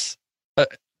olives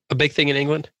a big thing in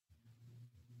England?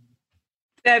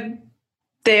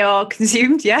 They are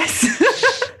consumed, yes.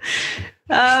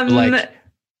 Like-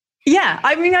 yeah,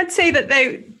 I mean, I'd say that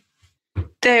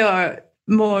they are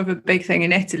more of a big thing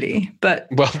in Italy, but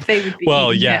Well, they would be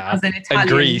well, eaten yeah, as an Italian. and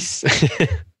Greece.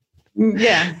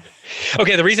 Yeah.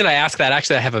 Okay, the reason I ask that,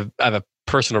 actually, I have a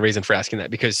personal reason for asking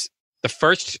that, because the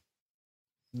first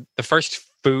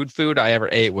food I ever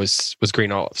ate was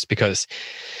green olives, because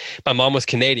my mom was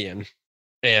Canadian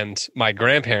and my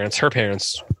grandparents, her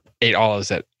parents, ate olives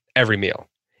at every meal.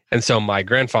 And so my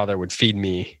grandfather would feed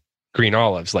me green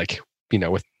olives, like,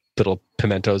 with little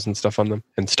pimentos and stuff on them,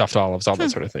 and stuffed olives, all that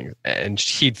sort of thing. And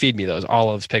he'd feed me those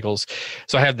olives, pickles.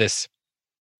 So I have this,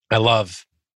 I love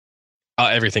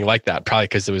everything like that, probably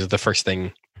because it was the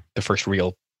first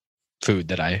real food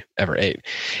that I ever ate.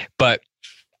 But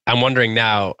I'm wondering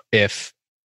now if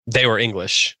they were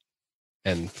English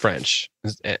and French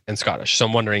and Scottish. So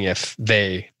I'm wondering if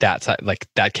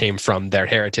that came from their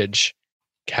heritage,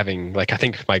 having I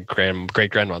think my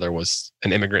great grandmother was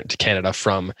an immigrant to Canada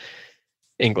from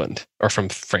England or from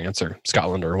France or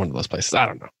Scotland or one of those places. I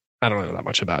don't know. I don't know that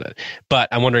much about it, but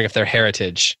I'm wondering if their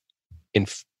heritage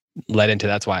led into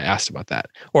that's why I asked about that,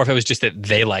 or if it was just that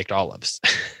they liked olives.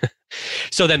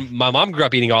 So then my mom grew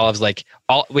up eating olives.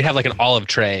 We have an olive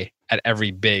tray at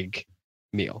every big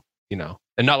meal,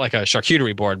 and not like a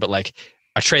charcuterie board, but like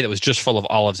a tray that was just full of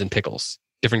olives and pickles,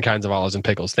 different kinds of olives and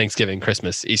pickles, Thanksgiving,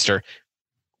 Christmas, Easter,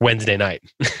 Wednesday night,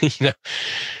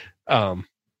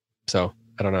 So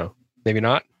I don't know. Maybe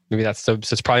not. Maybe so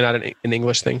it's probably not an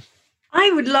English thing.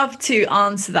 I would love to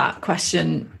answer that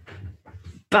question,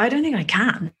 but I don't think I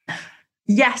can.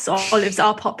 Yes, olives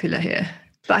are popular here,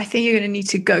 but I think you're going to need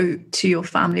to go to your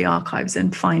family archives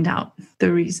and find out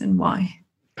the reason why.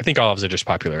 I think olives are just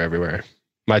popular everywhere.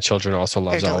 My children also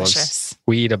love olives. Delicious.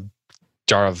 We eat a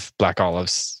jar of black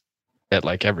olives at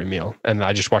every meal, and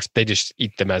they just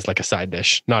eat them as a side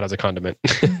dish, not as a condiment.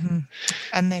 Mm-hmm.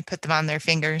 And they put them on their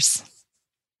fingers.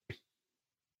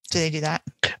 Do they do that?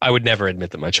 I would never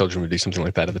admit that my children would do something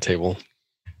like that at the table.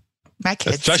 My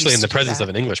kids, especially in the presence of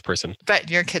an English person. But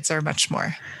your kids are much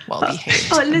more well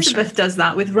behaved. Oh, Elizabeth does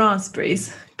that with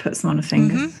raspberries. Puts them on her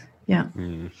fingers.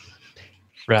 Mm-hmm.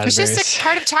 Yeah. It's just a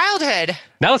part of childhood.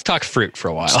 Now let's talk fruit for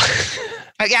a while.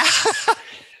 Oh, yeah.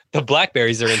 The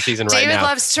blackberries are in season right now. David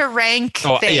loves to rank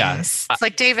things. Yeah.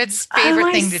 It's David's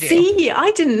favorite thing to do. See,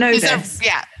 I didn't know this.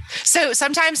 Yeah. So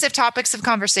sometimes if topics of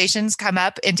conversations come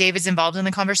up and David's involved in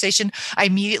the conversation, I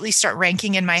immediately start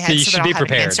ranking in my head so that I'll have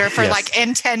an answer for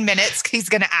in 10 minutes he's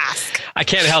going to ask. I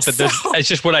can't help it. It's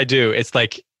just what I do. It's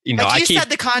you said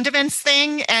the condiments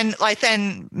thing, and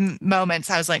then moments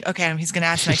I was like, okay, he's going to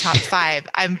ask my top 5.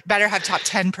 I better have top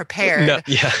 10 prepared. No,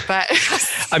 yeah. But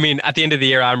I mean, at the end of the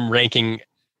year, I'm ranking,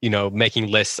 making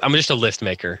lists. I'm just a list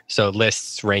maker. So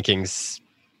lists, rankings,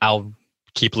 I'll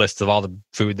keep lists of all the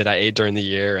food that I ate during the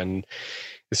year. And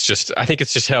I think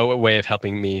it's just a way of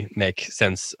helping me make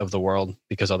sense of the world,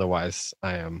 because otherwise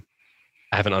I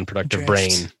have an unproductive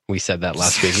brain. We said that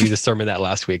last week. We determined that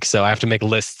last week. So I have to make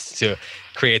lists to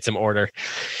create some order.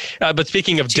 But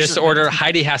speaking of disorder,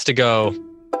 Heidi has to go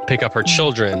pick up her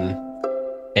children,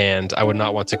 and I would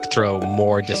not want to throw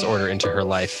more disorder into her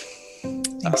life.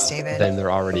 Thanks, David. Than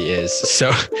there already is.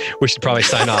 So we should probably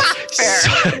sign off.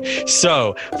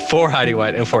 So for Heidi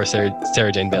White and for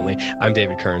Sarah Jane Bentley, I'm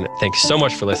David Kern. Thanks so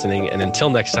much for listening. And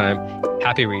until next time,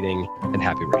 happy reading and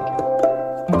happy ranking.